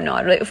there or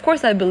not. Like, of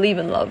course I believe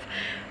in love,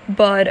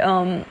 but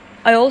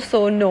I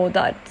also know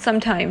that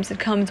sometimes it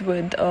comes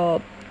with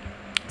a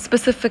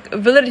specific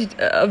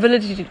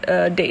validity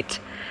date.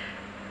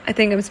 I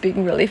think I'm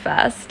speaking really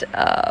fast,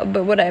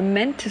 but what I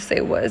meant to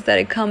say was that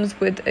it comes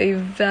with a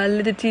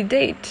validity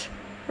date.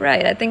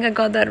 Right, I think I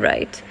got that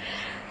right.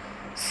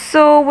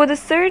 So with a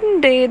certain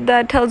date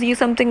that tells you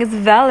something is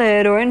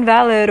valid or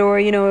invalid, or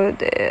you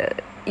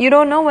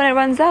don't know when it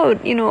runs out.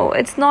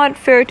 It's not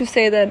fair to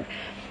say that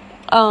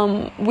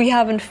we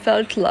haven't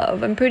felt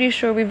love. I'm pretty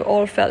sure we've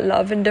all felt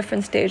love in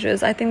different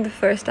stages. I think the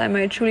first time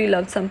I truly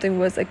loved something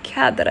was a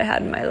cat that I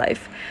had in my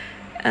life,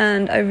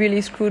 and I really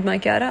screwed my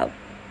cat up.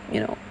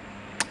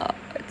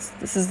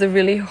 This is a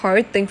really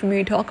hard thing for me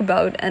to talk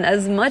about, and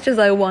as much as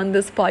I want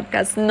this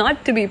podcast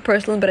not to be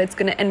personal, but it's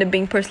going to end up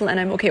being personal,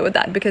 and I'm okay with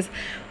that because,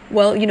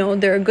 well,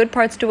 there are good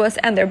parts to us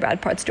and there are bad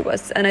parts to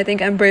us, and I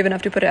think I'm brave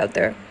enough to put it out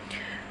there.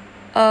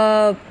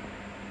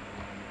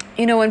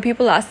 When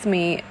people ask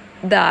me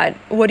that,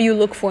 what do you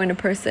look for in a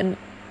person?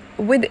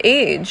 With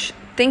age,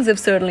 things have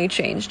certainly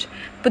changed,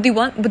 but the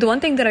one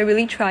thing that I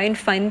really try and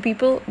find in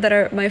people that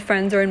are my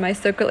friends or in my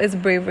circle is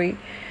bravery.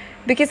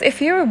 Because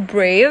if you're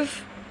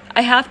brave,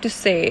 I have to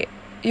say,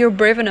 you're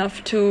brave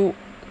enough to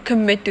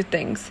commit to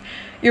things.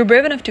 You're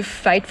brave enough to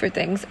fight for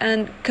things.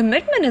 And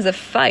commitment is a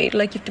fight.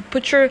 Like, you have to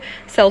put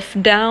yourself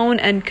down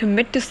and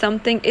commit to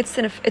something. It's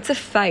a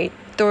fight,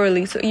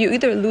 thoroughly. So you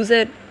either lose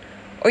it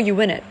or you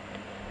win it.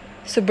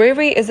 So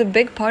bravery is a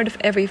big part of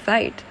every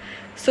fight.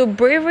 So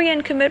bravery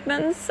and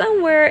commitment,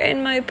 somewhere,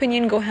 in my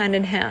opinion, go hand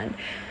in hand.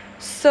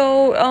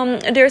 So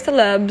dear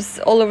celebs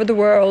all over the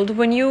world,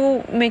 when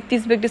you make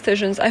these big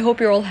decisions, I hope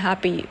you're all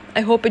happy.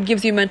 I hope it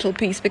gives you mental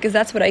peace, because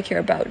that's what I care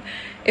about.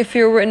 If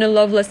you were in a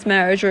loveless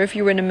marriage, or if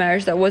you were in a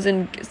marriage that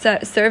wasn't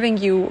serving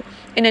you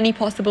in any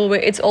possible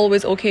way, it's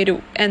always okay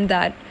to end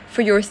that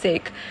for your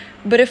sake.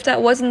 But if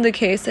that wasn't the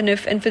case, and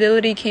if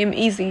infidelity came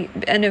easy,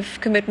 and if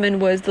commitment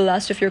was the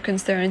last of your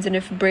concerns, and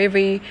if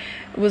bravery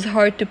was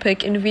hard to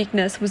pick and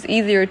weakness was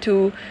easier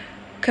to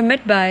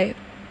commit by,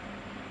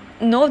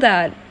 know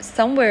that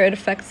somewhere it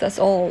affects us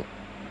all.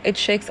 It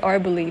shakes our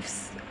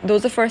beliefs.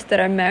 Those of us that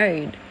are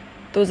married,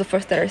 those of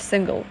us that are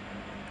single,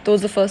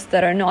 those of us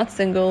that are not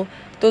single,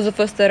 those of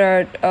us that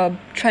are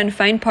trying to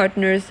find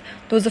partners,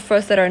 those of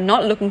us that are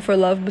not looking for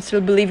love but still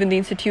believe in the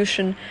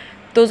institution,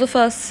 those of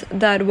us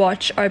that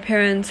watch our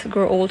parents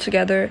grow old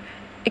together,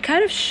 it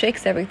kind of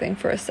shakes everything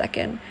for a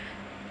second.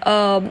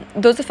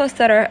 Those of us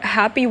that are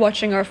happy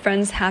watching our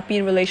friends happy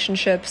in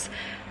relationships,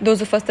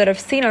 those of us that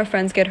have seen our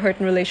friends get hurt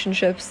in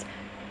relationships,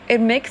 it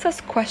makes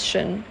us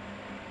question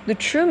the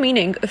true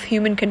meaning of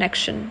human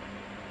connection.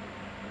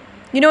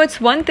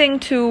 It's one thing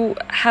to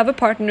have a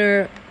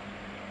partner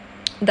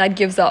that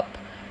gives up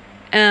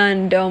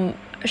and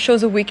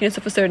shows a weakness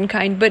of a certain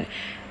kind, but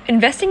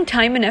investing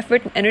time and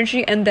effort and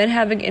energy and then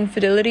having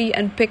infidelity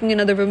and picking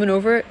another woman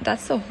over,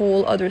 that's a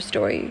whole other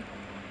story.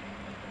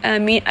 I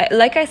mean,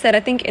 like I said, I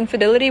think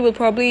infidelity will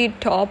probably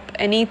top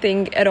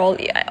anything at all,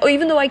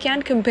 even though I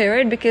can't compare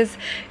it because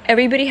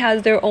everybody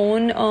has their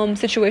own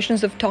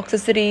situations of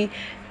toxicity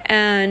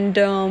and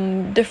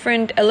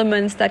different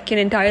elements that can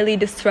entirely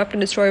disrupt and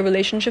destroy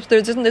relationships.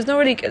 There's not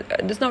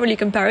really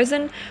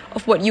comparison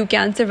of what you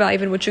can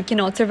survive and what you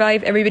cannot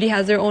survive. Everybody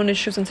has their own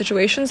issues and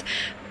situations,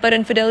 but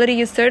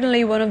infidelity is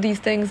certainly one of these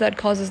things that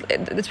causes,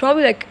 it's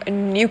probably like a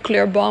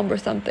nuclear bomb or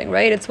something,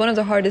 right? It's one of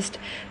the hardest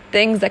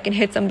things that can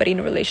hit somebody in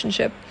a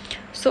relationship.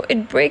 So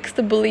it breaks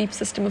the belief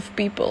system of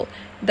people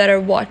that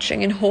are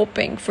watching and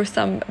hoping for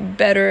some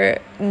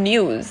better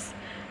news.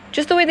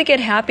 Just the way they get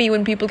happy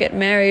when people get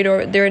married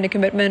or they're in a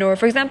commitment. Or,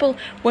 for example,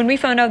 when we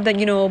found out that,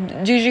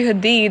 Gigi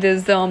Hadid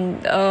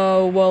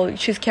is,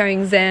 she's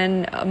carrying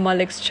Zayn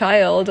Malik's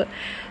child.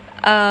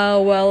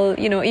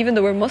 Even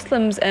though we're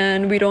Muslims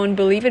and we don't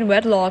believe in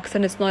wedlocks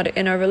and it's not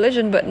in our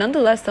religion, but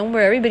nonetheless,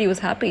 somewhere everybody was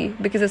happy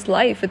because it's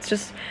life. It's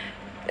just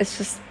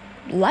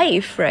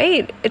life,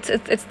 right?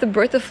 It's the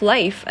birth of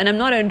life, and I'm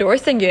not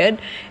endorsing it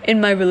in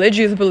my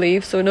religious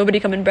belief, so nobody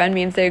come and brand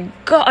me and say,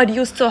 God,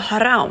 you're so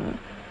haram.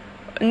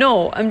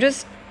 No, I'm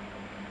just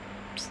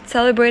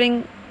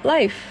celebrating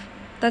life.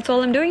 That's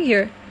all I'm doing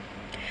here.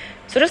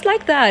 So just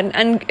like that,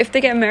 and if they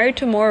get married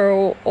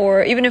tomorrow,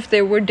 or even if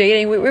they were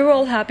dating, we were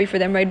all happy for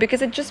them, right?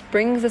 Because it just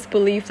brings this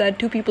belief that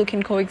two people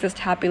can coexist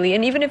happily.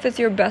 And even if it's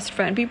your best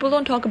friend, people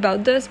don't talk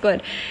about this,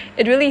 but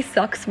it really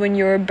sucks when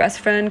your best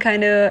friend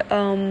kind of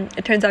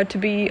it turns out to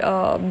be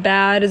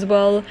bad as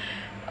well.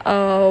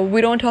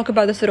 We don't talk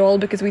about this at all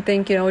because we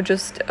think,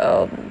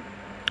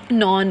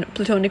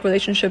 non-platonic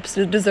relationships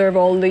deserve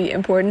all the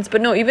importance.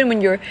 But no, even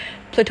when your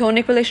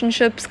platonic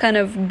relationships kind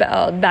of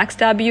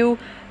backstab you,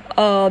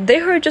 they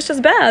hurt just as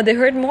bad. They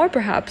hurt more,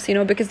 perhaps,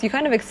 because you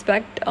kind of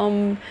expect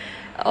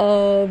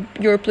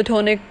your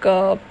platonic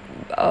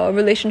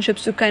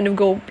relationships to kind of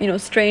go,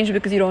 strange,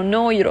 because you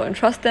don't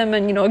trust them,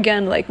 and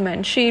again, like,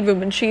 men cheat,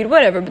 women cheat,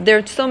 whatever. But there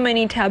are so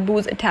many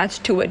taboos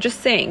attached to it.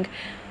 Just saying,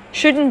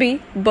 shouldn't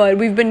be, but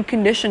we've been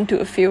conditioned to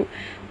a few.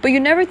 But you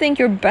never think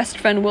your best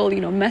friend will,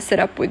 mess it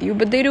up with you,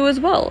 but they do as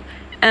well.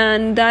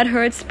 And that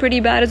hurts pretty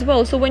bad as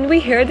well. So when we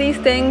hear these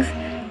things,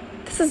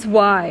 this is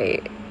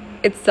why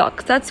it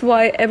sucks. That's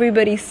why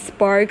everybody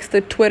sparks the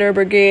Twitter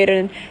brigade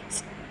and,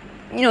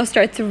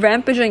 starts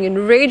rampaging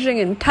and raging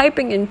and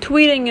typing and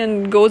tweeting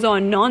and goes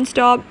on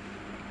nonstop,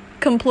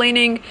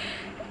 complaining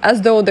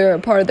as though they're a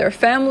part of their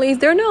families.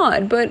 They're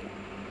not, but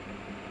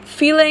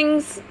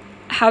feelings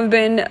have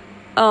been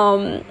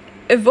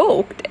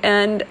evoked.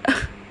 And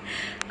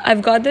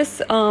I've got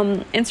this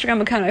Instagram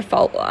account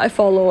I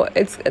follow.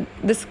 It's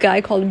this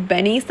guy called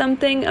Benny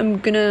something. I'm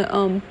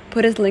gonna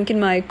put his link in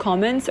my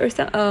comments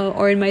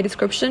or in my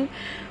description.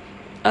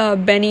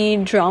 Benny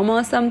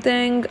Drama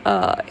something.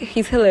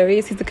 He's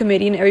hilarious. He's a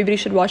comedian. Everybody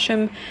should watch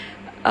him.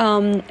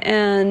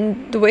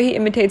 And the way he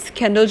imitates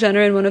Kendall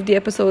Jenner in one of the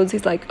episodes,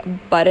 he's like,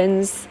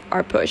 buttons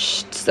are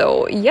pushed.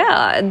 So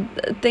yeah,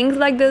 things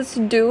like this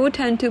do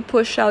tend to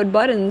push out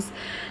buttons.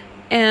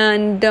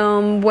 And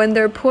when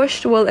they're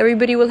pushed, well,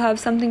 everybody will have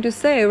something to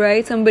say,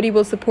 right? Somebody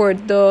will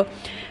support the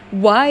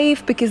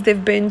wife because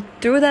they've been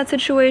through that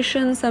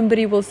situation.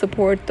 Somebody will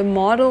support the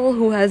model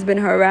who has been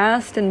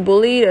harassed and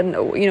bullied, and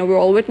we're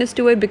all witness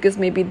to it because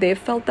maybe they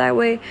felt that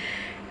way.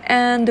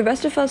 And the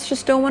rest of us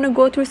just don't want to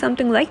go through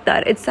something like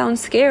that. It sounds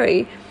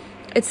scary.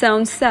 It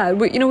sounds sad.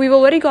 We've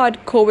already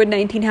got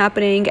COVID-19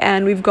 happening,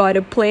 and we've got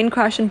a plane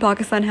crash in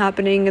Pakistan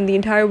happening, and the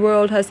entire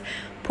world has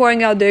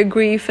pouring out their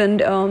grief,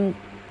 and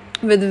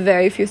with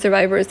very few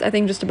survivors. I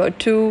think just about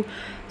 2.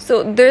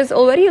 So there's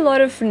already a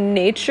lot of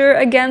nature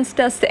against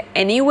us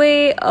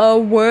anyway.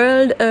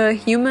 World,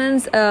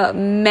 humans,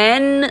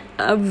 men,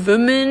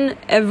 women,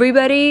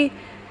 everybody.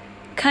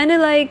 Kind of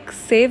like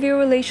save your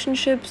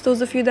relationships,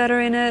 those of you that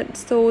are in it,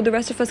 so the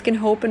rest of us can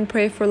hope and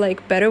pray for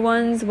like better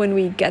ones when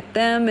we get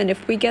them, and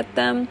if we get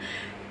them.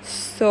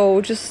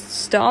 So just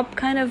stop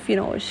kind of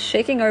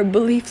shaking our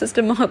belief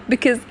system up,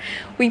 because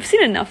we've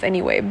seen enough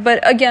anyway. But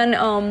again,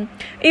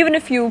 even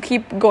if you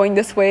keep going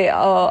this way,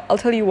 I'll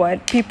tell you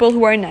what, people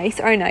who are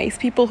nice,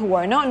 people who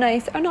are not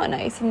nice are not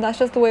nice, and that's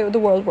just the way the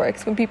world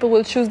works. When people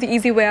will choose the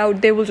easy way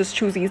out, they will just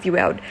choose the easy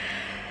way out.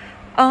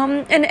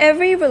 And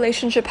every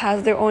relationship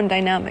has their own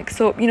dynamic.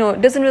 So,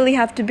 it doesn't really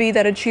have to be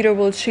that a cheater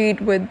will cheat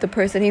with the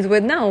person he's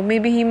with now.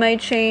 Maybe he might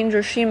change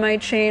or she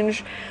might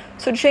change.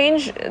 So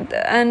change,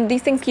 and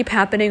these things keep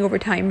happening over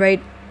time, right?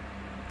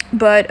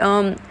 But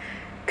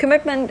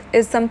commitment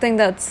is something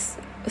that's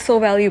so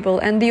valuable.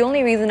 And the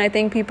only reason I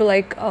think people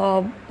like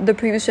the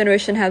previous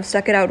generation have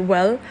stuck it out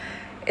well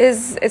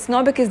is it's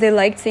not because they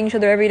liked seeing each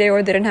other every day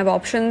or they didn't have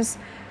options.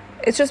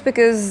 It's just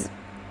because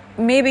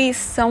maybe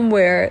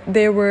somewhere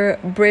they were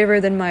braver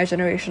than my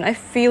generation. I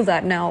feel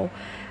that now.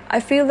 I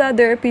feel that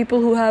there are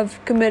people who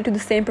have committed to the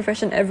same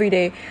profession every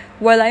day.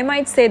 While I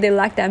might say they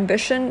lacked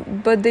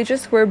ambition, but they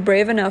just were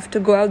brave enough to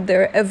go out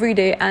there every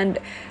day and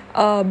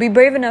be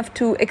brave enough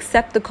to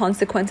accept the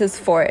consequences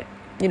for it,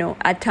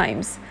 at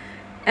times.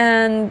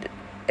 And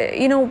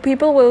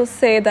people will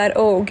say that,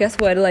 oh, guess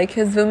what, like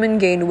his woman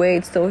gained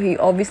weight, so he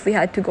obviously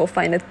had to go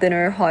find a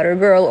thinner, hotter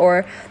girl,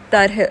 or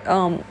that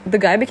the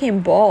guy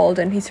became bald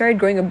and he started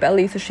growing a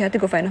belly, so she had to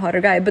go find a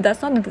hotter guy. But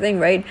that's not the thing,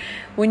 right?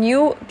 When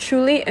you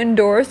truly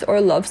endorse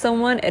or love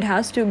someone, it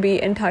has to be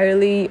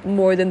entirely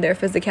more than their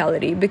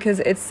physicality,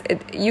 because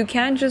you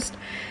can't just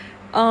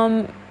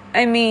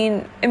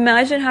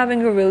imagine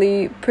having a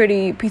really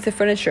pretty piece of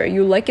furniture.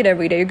 You like it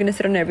every day, you're going to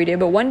sit on it every day,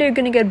 but one day you're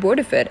going to get bored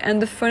of it,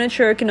 and the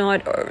furniture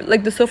cannot, or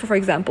like the sofa, for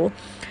example,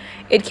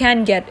 it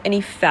can't get any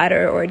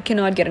fatter or it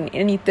cannot get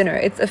any thinner.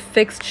 It's a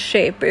fixed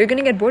shape, but you're going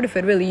to get bored of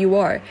it, really, you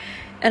are.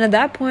 And at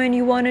that point,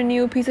 you want a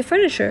new piece of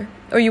furniture,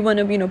 or you want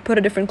to, put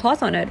a different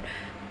cloth on it,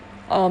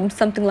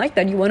 something like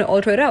that. You want to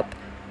alter it up.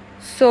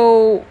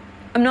 So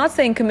I'm not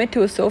saying commit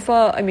to a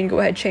sofa. Go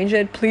ahead, change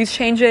it. Please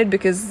change it,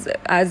 because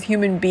as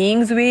human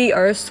beings, we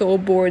are so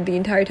bored the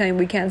entire time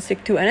we can't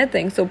stick to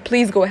anything. So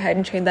please go ahead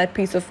and change that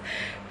piece of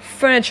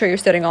furniture you're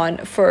sitting on,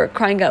 for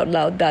crying out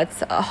loud. That's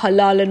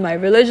halal in my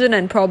religion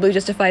and probably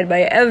justified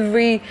by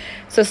every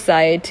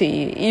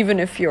society,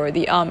 even if you're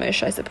the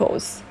Amish, I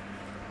suppose.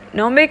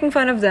 Not making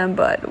fun of them,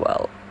 but,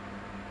 well,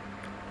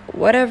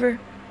 whatever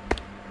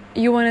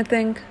you want to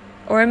think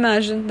or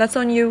imagine, that's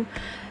on you.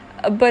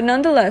 But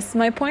nonetheless,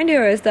 my point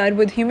here is that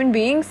with human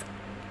beings,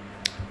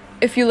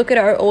 if you look at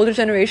our older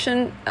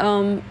generation,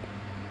 and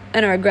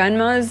our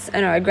grandmas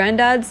and our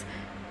granddads,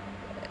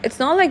 it's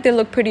not like they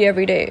look pretty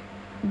every day,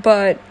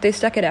 but they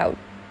stuck it out.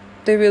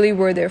 They really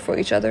were there for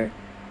each other.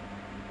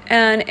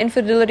 And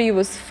infidelity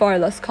was far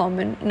less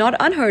common. Not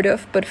unheard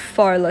of, but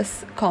far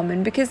less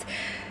common, because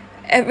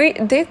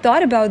they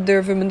thought about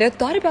their women, they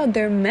thought about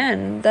their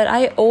men, that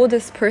I owe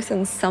this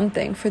person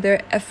something for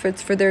their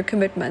efforts, for their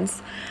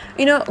commitments.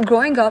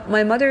 Growing up,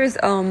 my mother is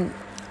a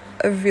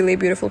really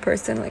beautiful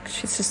person. Like,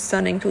 she's just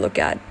stunning to look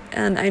at.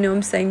 And I know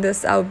I'm saying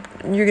this out,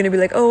 you're gonna be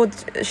like, oh,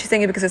 she's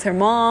saying it because it's her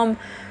mom.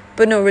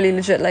 But no, really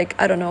legit, like,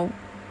 I don't know,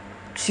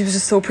 she was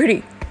just so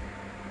pretty.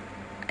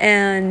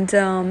 And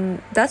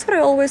that's what I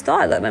always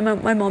thought, that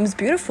my mom's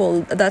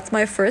beautiful. That's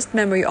my first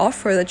memory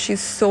of her, that she's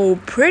so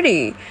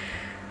pretty.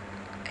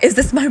 Is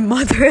this my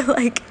mother?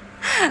 Like,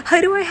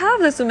 how do I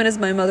have this woman as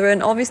my mother?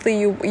 And obviously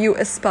you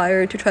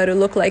aspire to try to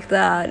look like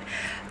that.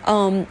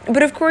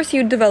 But of course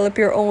you develop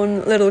your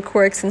own little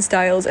quirks and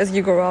styles as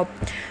you grow up.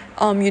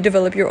 You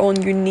develop your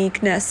own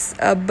uniqueness.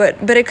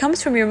 But it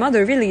comes from your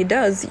mother, really, it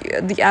does.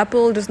 The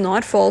apple does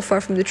not fall far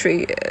from the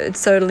tree. It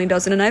certainly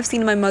doesn't. And I've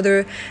seen my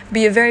mother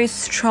be a very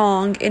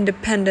strong,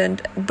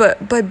 independent,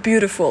 but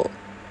beautiful.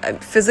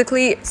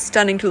 Physically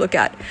stunning to look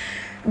at.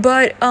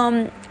 But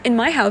in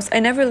my house,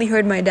 I never really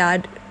heard my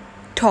dad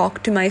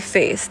talk to my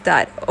face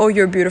that, oh,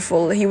 you're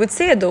beautiful. He would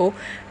say it though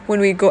when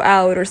we go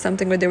out or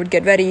something, where they would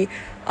get ready.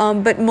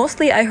 But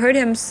mostly I heard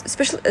him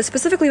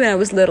specifically when I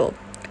was little.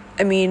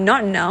 I mean,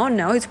 not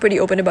now he's pretty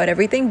open about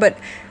everything, but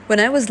when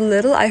I was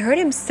little, I heard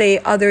him say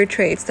other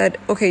traits that,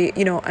 okay,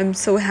 I'm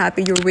so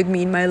happy you're with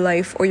me in my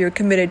life, or you're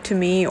committed to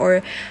me,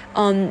 or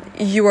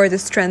you are the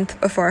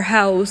strength of our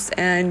house,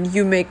 and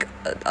you make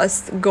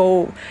us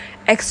go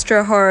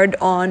extra hard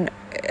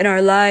in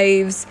our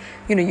lives.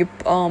 You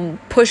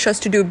push us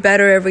to do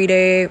better every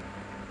day.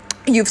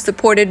 You've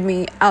supported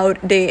me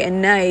out day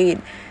and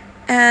night.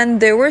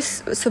 And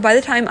so by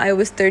the time I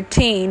was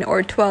 13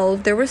 or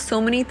 12, there were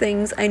so many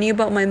things I knew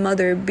about my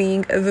mother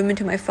being a woman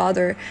to my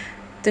father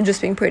than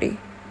just being pretty.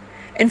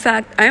 In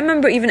fact, I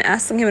remember even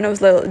asking him when I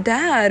was little,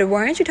 Dad, why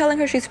aren't you telling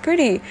her she's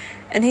pretty?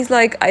 And he's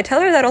like, I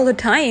tell her that all the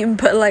time,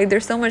 but like,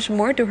 there's so much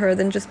more to her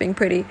than just being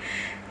pretty.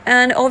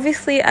 And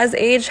obviously, as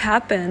age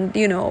happened,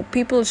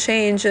 people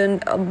change,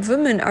 and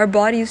women, our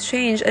bodies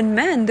change, and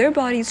men, their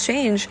bodies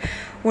change.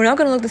 We're not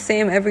going to look the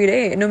same every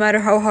day, no matter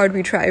how hard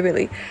we try,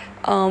 really.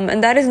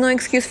 And that is no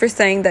excuse for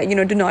saying that,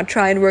 do not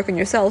try and work on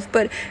yourself.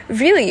 But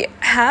really,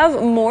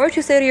 have more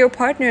to say to your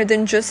partner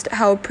than just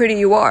how pretty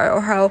you are,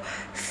 or how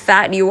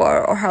fat you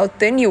are, or how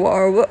thin you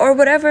are, or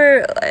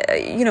whatever,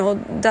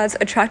 that's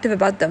attractive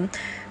about them.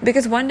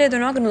 Because one day they're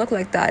not going to look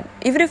like that.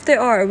 Even if they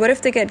are, what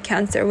if they get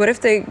cancer? What if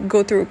they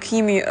go through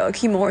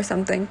chemo or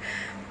something?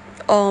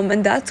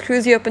 And that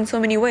screws you up in so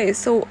many ways.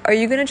 So are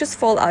you going to just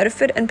fall out of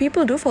it? And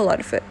people do fall out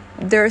of it.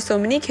 There are so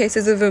many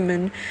cases of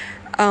women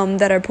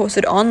that are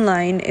posted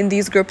online in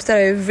these groups that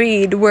I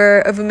read,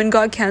 where a woman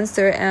got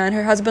cancer and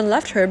her husband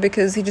left her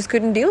because he just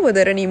couldn't deal with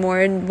it anymore.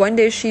 And one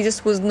day she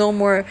just was no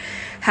more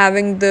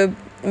having the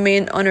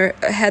mane on her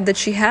head that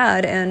she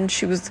had, and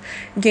she was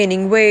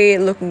gaining weight,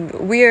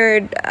 looking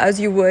weird, as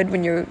you would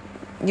when you're,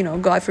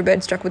 God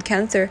forbid, struck with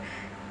cancer.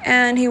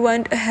 And he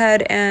went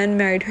ahead and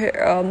married her,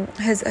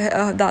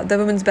 the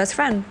woman's best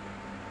friend.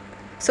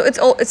 So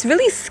it's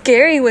really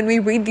scary when we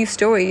read these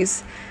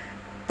stories.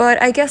 But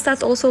I guess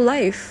that's also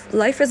life.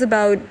 Life is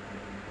about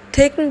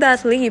taking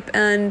that leap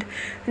and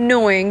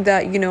knowing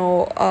that,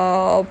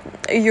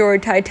 you're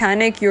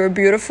Titanic, you're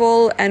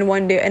beautiful, and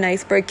one day an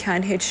iceberg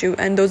can hit you.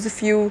 And those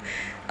of you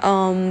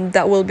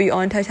that will be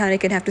on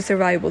Titanic and have to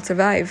survive will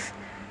survive.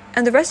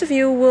 And the rest of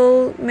you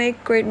will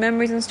make great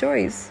memories and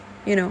stories,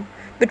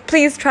 But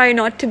please try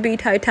not to be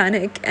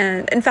Titanic,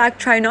 and in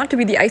fact, try not to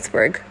be the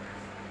iceberg.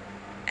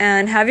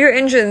 And have your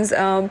engines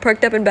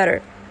perked up and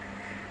better.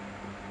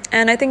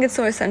 And I think it's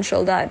so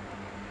essential that,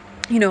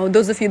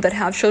 those of you that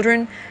have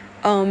children,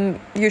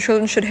 your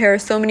children should hear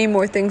so many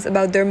more things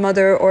about their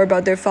mother or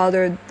about their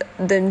father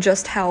than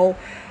just how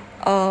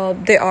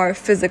they are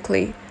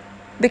physically.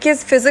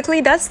 Because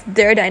physically, that's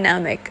their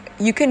dynamic.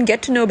 You can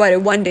get to know about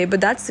it one day, but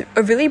that's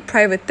a really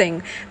private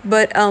thing.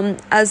 But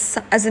as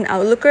an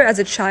outlooker, as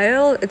a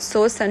child, it's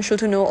so essential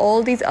to know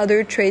all these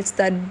other traits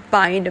that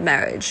bind a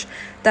marriage,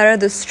 that are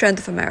the strength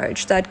of a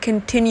marriage, that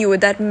continue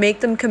it, that make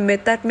them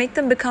commit, that make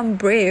them become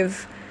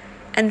brave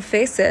and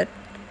face it.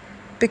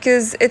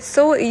 Because it's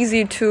so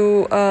easy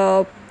to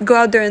go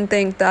out there and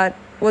think that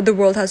what the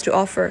world has to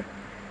offer.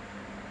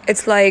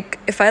 It's like,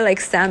 if I like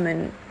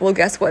salmon, well,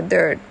 guess what?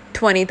 There are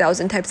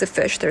 20,000 types of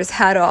fish. There's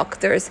haddock,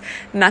 there's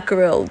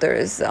mackerel,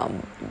 there's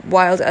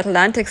wild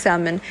Atlantic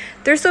salmon.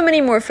 There's so many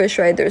more fish,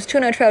 right? There's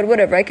tuna, trout,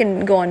 whatever. I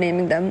can go on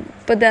naming them.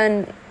 But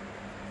then,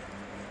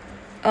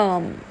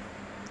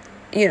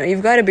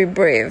 you've got to be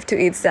brave to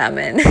eat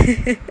salmon.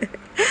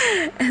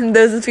 And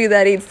those of you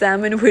that eat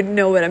salmon would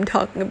know what I'm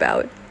talking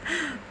about.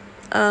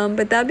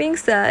 But that being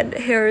said,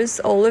 here's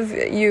all of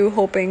you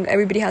hoping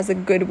everybody has a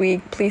good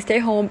week. Please stay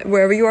home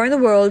wherever you are in the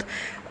world.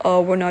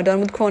 We're not done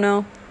with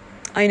Corona.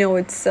 I know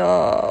it's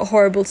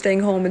horrible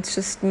staying home. It's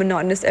just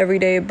monotonous every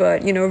day.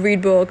 But,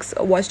 read books,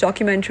 watch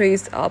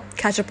documentaries,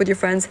 catch up with your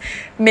friends.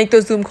 Make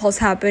those Zoom calls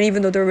happen,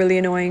 even though they're really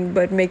annoying.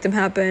 But make them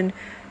happen.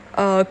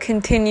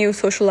 Continue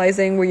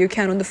socializing where you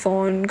can on the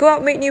phone. Go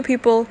out, meet new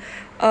people.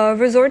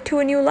 Resort to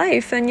a new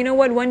life. And you know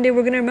what? One day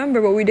we're going to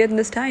remember what we did in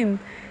this time.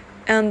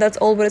 And that's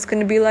all what it's going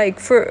to be like.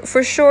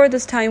 For sure,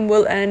 this time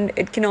will end.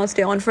 It cannot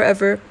stay on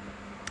forever.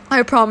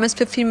 I promised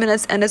 15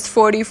 minutes and it's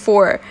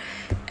 44.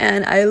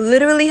 And I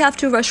literally have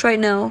to rush right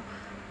now.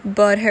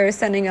 But here is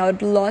sending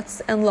out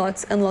lots and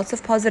lots and lots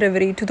of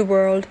positivity to the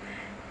world.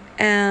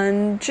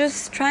 And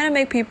just trying to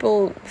make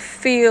people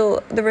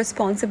feel the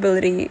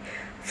responsibility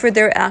for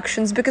their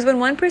actions. Because when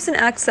one person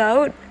acts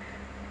out,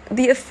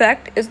 the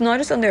effect is not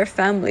just on their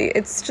family.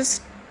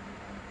 It's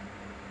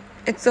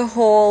a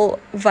whole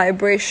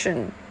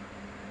vibration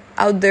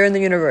out there in the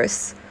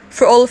universe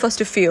for all of us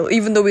to feel,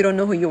 even though we don't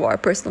know who you are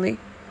personally.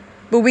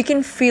 But we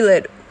can feel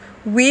it.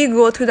 We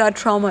go through that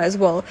trauma as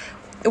well.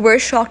 We're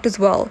shocked as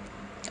well.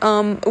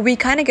 We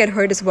kind of get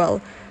hurt as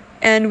well.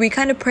 And we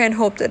kind of pray and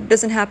hope that it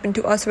doesn't happen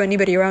to us or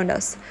anybody around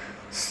us.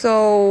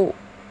 So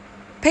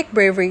pick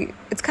bravery.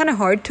 It's kind of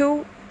hard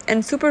to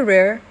and super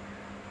rare.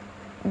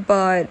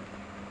 But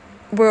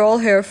we're all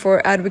here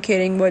for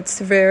advocating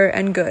what's rare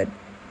and good.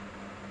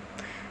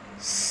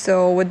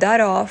 So with that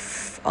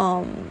off,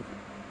 I'm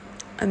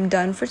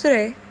done for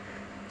today.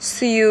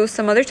 See you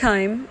some other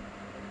time.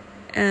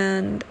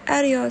 And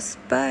adios.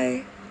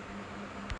 Bye.